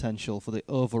improvement potential for the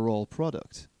overall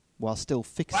product while still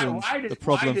fixing the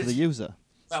problem for the user.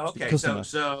 Well, okay,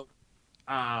 so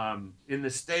in the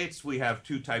States we have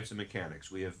two types of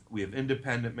mechanics. We have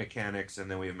independent mechanics,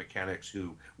 and then we have mechanics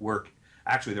who work.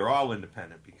 Actually, they're all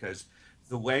independent, because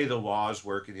the way the laws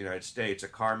work in the United States, a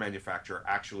car manufacturer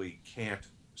actually can't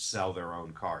sell their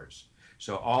own cars.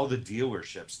 So all the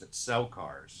dealerships that sell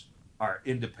cars are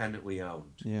independently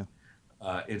owned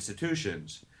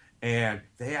institutions, and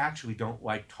they actually don't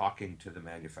like talking to the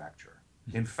manufacturer.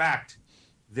 In fact,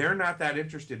 they're not that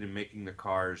interested in making the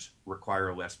cars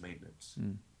require less maintenance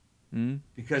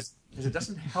because it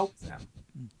doesn't help them,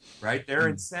 right? Their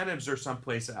incentives are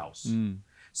someplace else.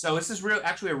 So this is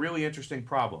actually a really interesting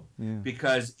problem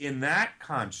because in that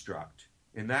construct,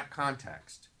 in that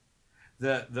context,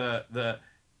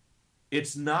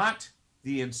 it's not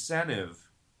the incentive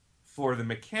for the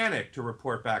mechanic to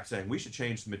report back saying we should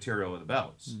change the material of the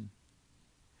belts.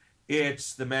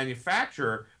 It's the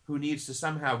manufacturer who needs to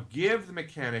somehow give the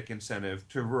mechanic incentive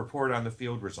to report on the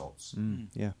field results.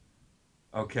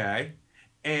 Okay?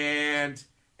 And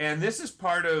this is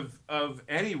part of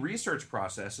any research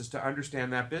process, is to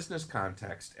understand that business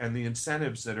context and the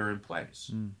incentives that are in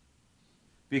place.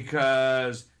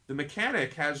 Because the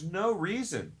mechanic has no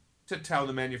reason to tell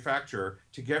the manufacturer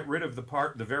to get rid of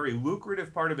the very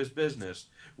lucrative part of his business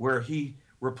where he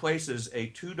replaces a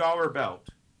 $2 belt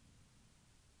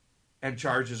and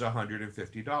charges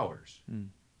 $150,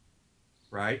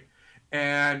 right?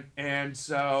 And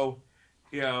so,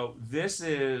 this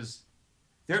is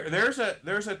there's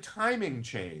a timing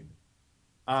chain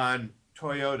on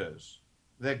Toyotas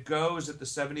that goes at the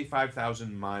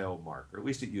 75,000 mile mark, or at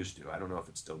least it used to. I don't know if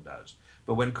it still does.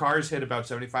 But when cars hit about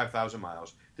 75,000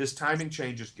 miles, this timing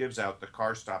chain just gives out, the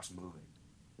car stops moving,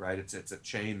 right? It's a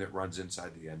chain that runs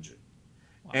inside the engine.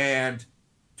 Wow. And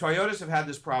Toyotas have had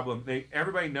this problem.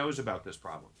 Everybody knows about this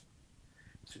problem.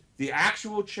 The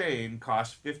actual chain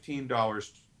costs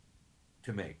 $15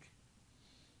 to make,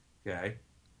 okay?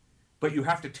 But you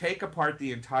have to take apart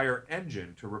the entire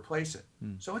engine to replace it.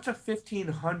 So it's a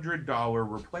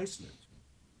 $1,500 replacement,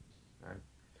 right?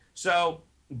 So,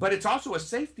 but it's also a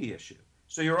safety issue.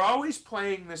 So you're always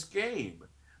playing this game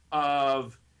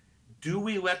of, do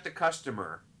we let the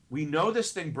customer, we know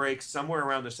this thing breaks somewhere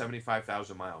around the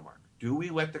 75,000 mile mark. Do we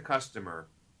let the customer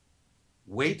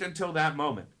wait until that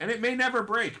moment? And it may never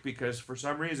break because for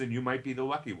some reason you might be the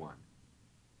lucky one,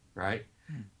 right?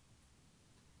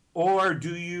 Or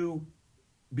do you,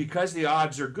 because the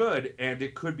odds are good and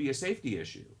it could be a safety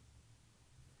issue,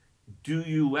 do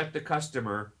you let the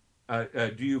customer,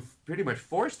 do you pretty much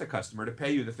force the customer to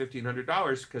pay you the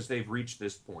 $1,500 because they've reached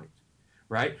this point,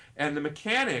 right? And the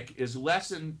mechanic is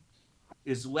less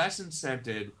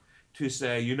incented to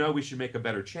say, we should make a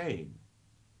better chain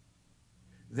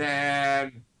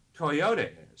than Toyota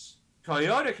is.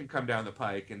 Toyota can come down the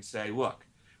pike and say, look,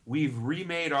 we've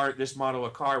remade this model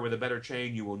of car with a better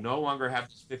chain. You will no longer have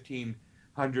this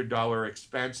 $1,500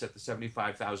 expense at the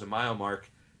 75,000 mile mark.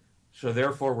 So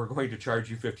therefore, we're going to charge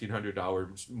you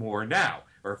 $1,500 more now,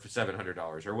 or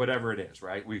 $700, or whatever it is,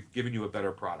 right? We've given you a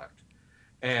better product.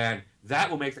 And that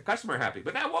will make the customer happy.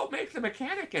 But that won't make the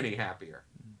mechanic any happier.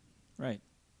 Right.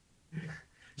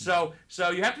 So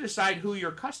you have to decide who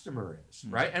your customer is,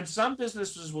 right? And some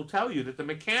businesses will tell you that the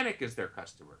mechanic is their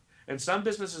customer. And some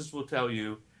businesses will tell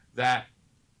you that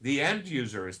the end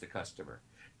user is the customer.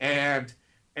 And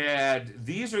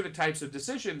these are the types of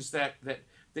decisions that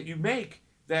you make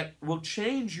that will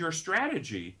change your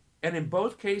strategy. And in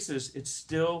both cases, it's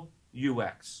still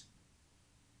UX.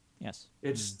 Yes.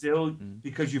 It's still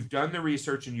because you've done the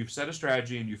research and you've set a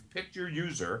strategy and you've picked your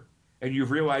user and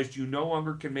you've realized you no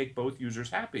longer can make both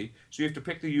users happy. So you have to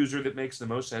pick the user that makes the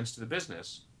most sense to the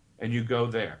business and you go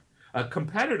there. A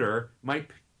competitor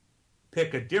might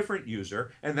pick a different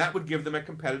user and that would give them a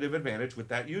competitive advantage with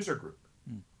that user group.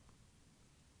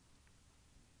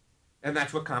 And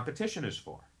that's what competition is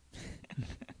for.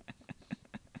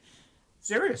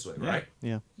 Seriously, right?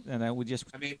 Yeah. And then we just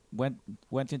went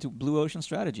into blue ocean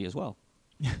strategy as well.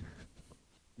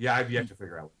 Yeah, I've yet to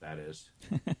figure out what that is.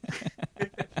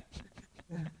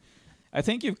 I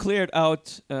think you've cleared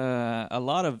out a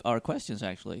lot of our questions.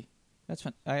 Actually, that's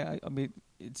fun. I mean,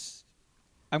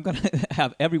 I'm gonna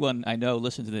have everyone I know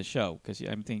listen to this show because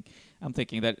I'm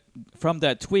thinking that from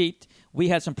that tweet we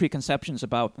had some preconceptions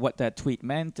about what that tweet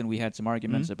meant, and we had some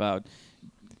arguments about.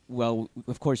 Well,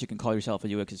 of course you can call yourself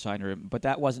a UX designer, but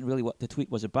that wasn't really what the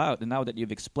tweet was about. And now that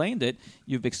you've explained it,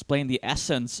 you've explained the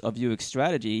essence of UX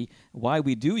strategy, why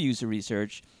we do user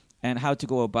research, and how to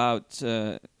go about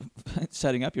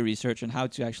setting up your research, and how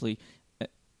to actually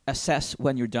assess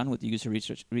when you're done with the user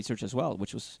research as well,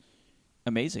 which was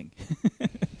amazing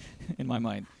in my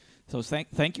mind. So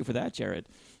thank you for that, Jared.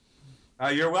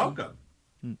 You're welcome.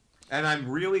 And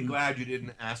I'm really glad you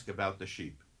didn't ask about the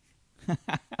sheep.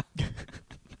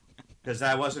 Because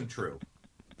that wasn't true.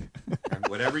 And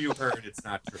whatever you heard, it's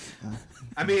not true.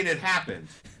 I mean, it happened,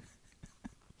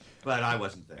 but I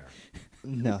wasn't there.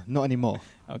 No, not anymore.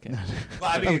 Okay.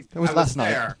 Well, I mean, it was I last was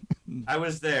there. night. I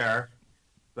was there,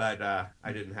 but I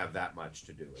didn't have that much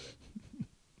to do with it.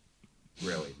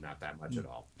 Really, not that much at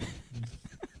all.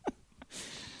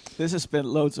 This has been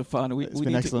loads of fun. We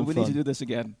need to do this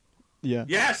again. Yeah.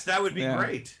 Yes, that would be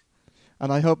great.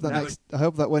 And I hope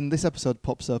that when this episode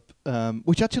pops up,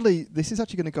 which actually this is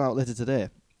actually going to go out later today.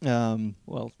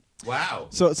 Well, wow.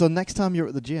 So next time you're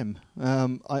at the gym,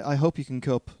 I hope you can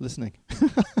cope listening.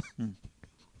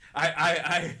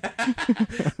 I'll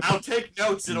take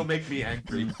notes. It'll make me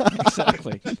angry.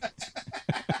 Exactly.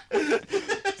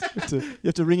 You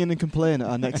have to ring in and complain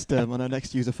at our next on our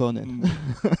next user phone in.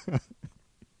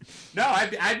 No,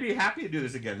 I'd be happy to do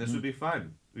this again. This would be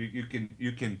fun.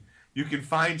 You can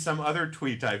find some other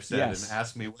tweet I've said and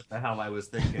ask me what the hell I was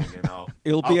thinking, and I'll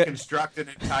construct an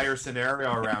entire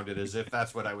scenario around it as if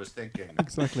that's what I was thinking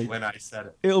exactly when I said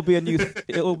it. It'll be a new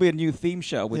theme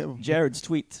show with Jared's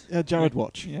tweet. Jared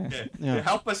Watch. Yeah.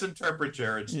 Help us interpret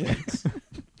Jared's tweets.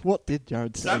 What did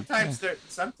Jared say?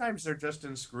 Sometimes they're just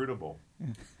inscrutable.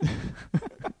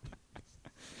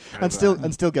 and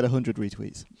still get 100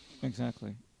 retweets.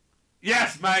 Exactly.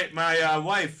 Yes, my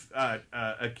wife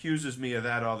accuses me of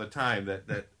that all the time.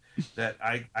 That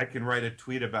I can write a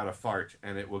tweet about a fart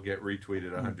and it will get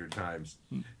retweeted 100 times.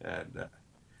 And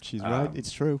she's right.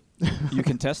 It's true. You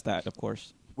can test that, of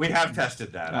course. We have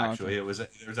tested that actually. Okay.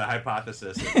 It was a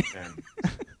hypothesis, and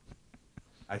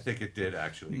I think it did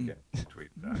actually get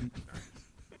tweeted.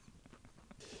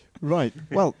 Right.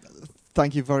 Well,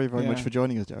 thank you very much for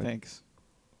joining us, Jared. Thanks.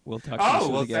 We'll talk to you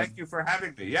soon again. Thank you for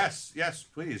having me. Yes,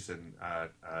 please. And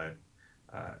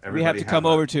we have to come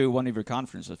over to one of your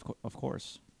conferences, of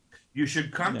course. You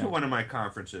should come to one of my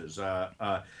conferences. We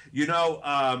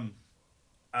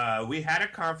had a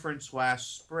conference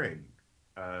last spring,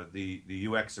 the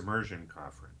UX Immersion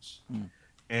Conference.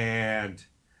 And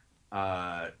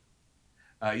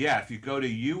if you go to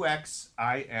uxim.co,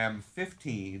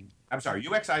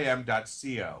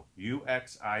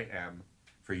 UXIM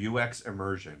for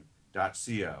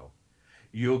uximmersion.co,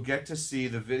 you'll get to see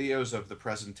the videos of the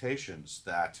presentations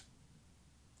that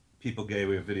people gave.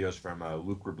 We have videos from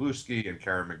Luke Wroblewski and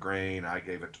Karen McGrain. I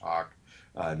gave a talk,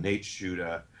 Nate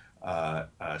Shuda,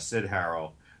 Sid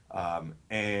Harrell,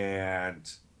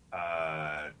 and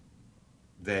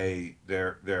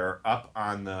they're up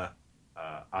on the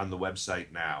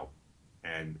website now,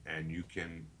 and you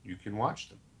can watch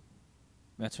them.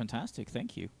 That's fantastic.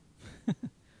 Thank you.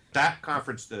 That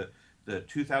conference, the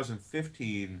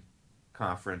 2015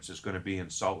 conference is going to be in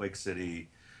Salt Lake City,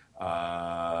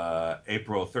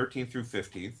 April 13th through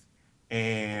 15th.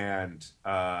 And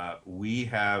we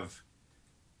have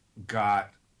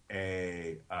got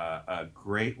a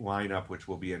great lineup, which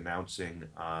we'll be announcing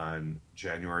on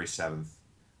January 7th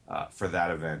for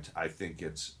that event. I think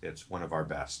it's one of our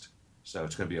best. So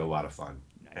it's going to be a lot of fun.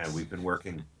 Nice. And we've been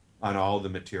working on all the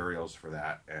materials for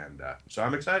that. And so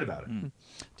I'm excited about it. Do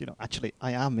you know, actually,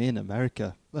 I am in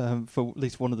America for at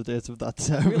least one of the days of that.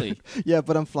 Really? Yeah,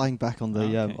 but I'm flying back on the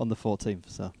Okay. on the 14th.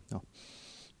 So, no.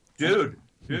 Dude,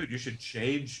 you should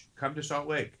come to Salt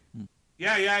Lake.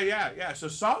 Yeah. So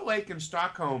Salt Lake and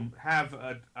Stockholm have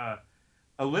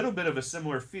a little bit of a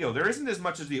similar feel. There isn't as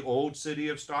much as the old city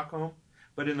of Stockholm,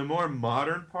 but in the more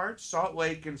modern parts, Salt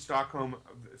Lake and Stockholm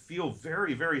feel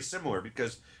very, very similar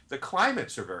because the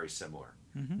climates are very similar.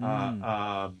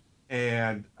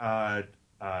 And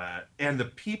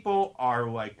the people are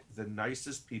like the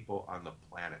nicest people on the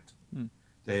planet.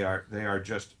 They are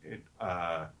just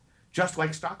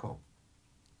like Stockholm.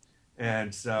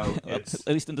 And so it's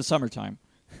At least in the summertime.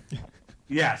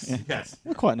 yes.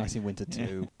 They're quite nice in winter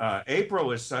too.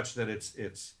 April is such that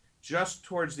it's just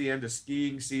towards the end of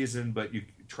skiing season, but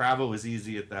travel is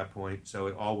easy at that point, so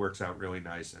it all works out really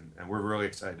nice, and we're really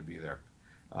excited to be there.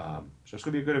 So it's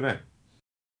going to be a good event.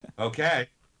 Okay.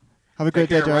 Have a great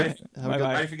day, Take care, Jared. wife. Have a good.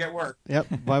 Bye-bye. Wife, you get work. Yep.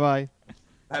 Bye bye.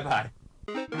 Bye-bye.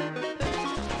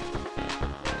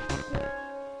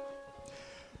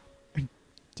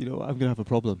 Do you know what? I'm going to have a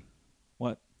problem.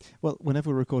 What? Well,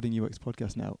 whenever we're recording UX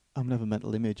podcast now, I'm going to have a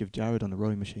mental image of Jared on a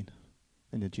rowing machine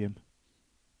in the gym.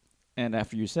 And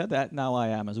after you said that, now I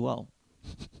am as well.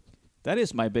 That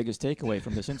is my biggest takeaway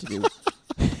from this interview.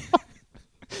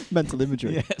 Mental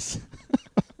imagery. Yes.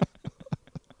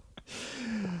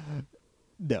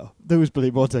 No, there was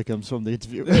plenty more takeaways from the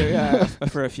interview. Yeah,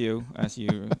 for a few, as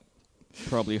you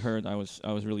probably heard, I was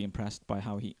really impressed by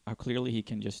how clearly he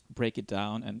can just break it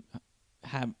down and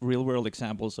have real world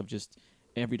examples of just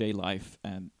everyday life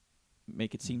and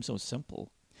make it seem so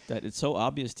simple that it's so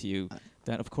obvious to you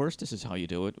that of course this is how you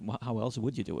do it. How else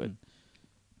would you do it?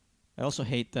 I also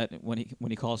hate that when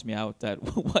he calls me out that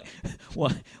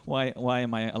why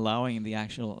am I allowing the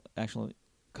actual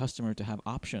customer to have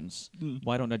options?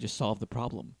 Why don't I just solve the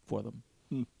problem for them?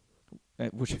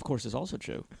 Which of course is also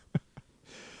true.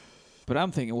 But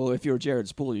I'm thinking, well, if you're Jared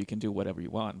Spool, you can do whatever you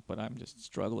want. But I'm just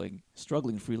struggling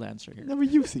freelancer here. No,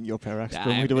 but you think you're per expert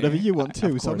and Yeah, we do whatever you want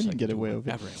too, of so I course mean, you I can get do away with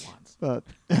it. whatever I want. But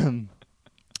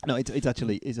no, it's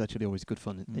actually always good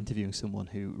fun interviewing someone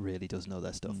who really does know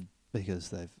their stuff because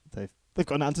they've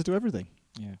got an answer to everything.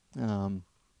 Yeah.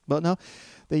 But no,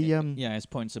 yeah, his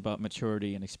points about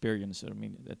maturity and experience. I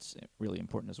mean, that's really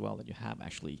important as well. That you have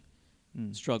actually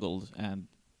struggled and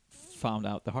found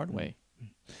out the hard way.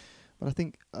 But I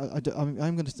think I'm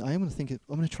going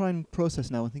to try and process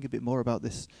now and think a bit more about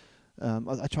this.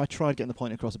 I tried getting the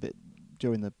point across a bit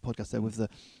during the podcast there with the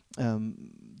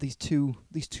these two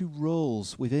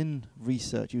roles within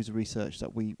research, user research,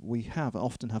 that we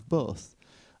often have both.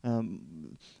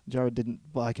 Jared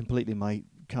didn't buy completely my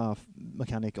car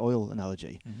mechanic oil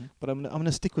analogy, but I'm going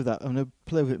to stick with that. I'm going to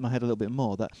play with it in my head a little bit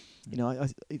more. That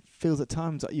it feels at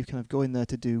times that you kind of go in there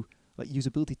to do like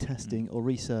usability testing or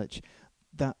research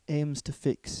that aims to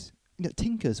fix,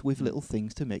 tinkers with little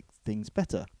things to make things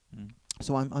better.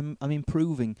 So I'm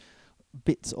improving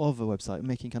bits of a website,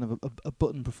 making kind of a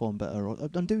button perform better, or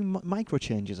I'm doing micro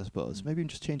changes, I suppose. Maybe I'm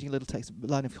just changing a little text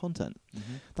line of content.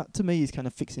 That to me is kind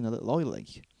of fixing a little oil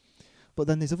leak. But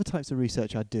then there's other types of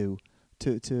research I do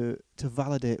to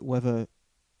validate whether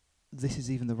this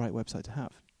is even the right website to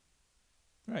have.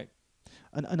 Right.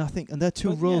 And I think they're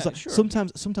two roles that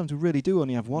sometimes we really do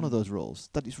only have one of those roles.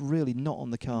 That it's really not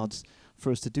on the cards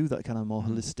for us to do that kind of more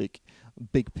holistic,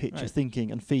 big picture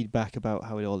thinking and feedback about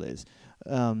how it all is.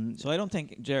 So I don't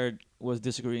think Jared was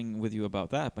disagreeing with you about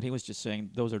that, but he was just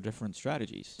saying those are different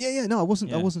strategies. Yeah. No, I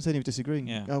wasn't saying he was disagreeing.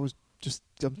 Yeah. I was just.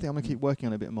 I'm going to keep working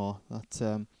on it a bit more.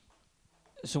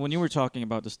 So when you were talking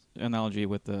about this analogy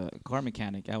with the car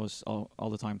mechanic, I was all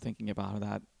the time thinking about how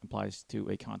that applies to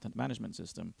a content management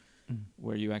system,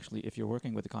 where you actually, if you're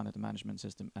working with the content management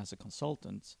system as a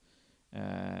consultant,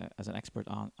 as an expert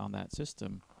on that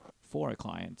system for a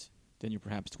client, then you're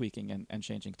perhaps tweaking and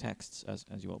changing texts as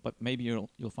you will. But maybe you'll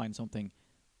find something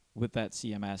with that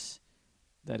CMS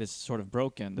that is sort of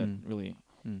broken that really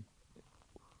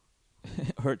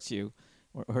hurts you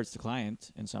or hurts the client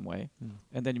in some way.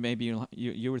 And then maybe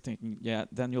you were thinking,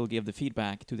 then you'll give the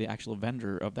feedback to the actual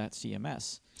vendor of that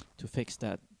CMS to fix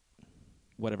that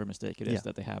whatever mistake it is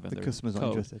that they have in the their customers code.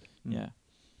 aren't interested. Yeah.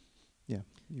 Yeah.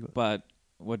 But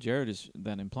what Jared is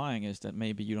then implying is that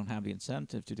maybe you don't have the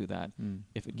incentive to do that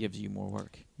if it gives you more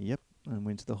work. Yep. And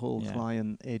we're into the whole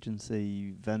client,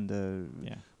 agency, vendor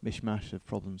mishmash of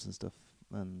problems and stuff.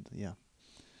 And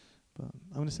but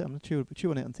I'm going to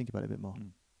chew on it and think about it a bit more.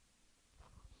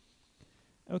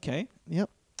 Okay. Yep.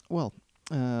 Well,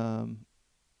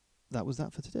 that was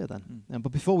that for today then.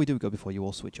 But before we do go, before you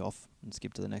all switch off and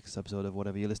skip to the next episode of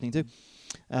whatever you're listening to,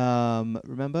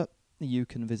 remember, you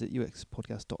can visit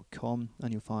uxpodcast.com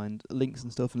and you'll find links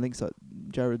and stuff, and links that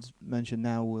Jared's mentioned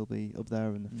now will be up there,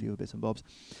 and a few bits and bobs.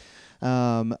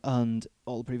 And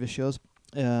all the previous shows.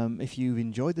 If you've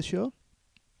enjoyed the show,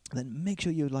 then make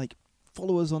sure you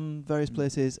follow us on various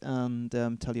places and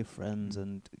tell your friends.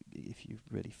 And if you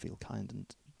really feel kind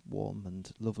and warm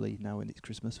and lovely now when it's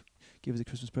Christmas, give us a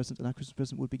Christmas present. And our Christmas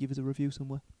present would be give us a review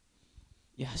somewhere.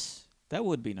 Yes, that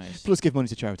would be nice. Plus give money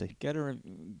to charity. Give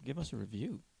us a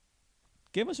review.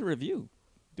 Give us a review.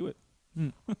 Do it.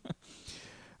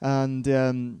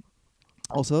 And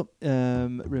also,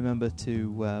 remember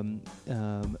to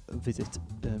visit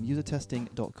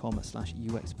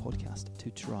usertesting.com/UXpodcast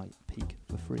to try Peak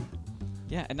for free.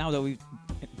 Yeah, and now that we've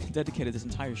dedicated this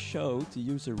entire show to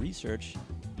user research,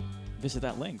 visit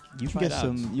that link. You can get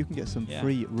some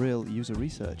free real user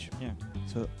research. Yeah.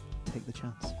 So take the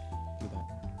chance. Do that.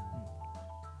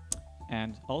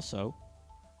 And also,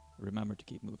 remember to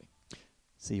keep moving.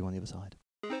 See you on the other side.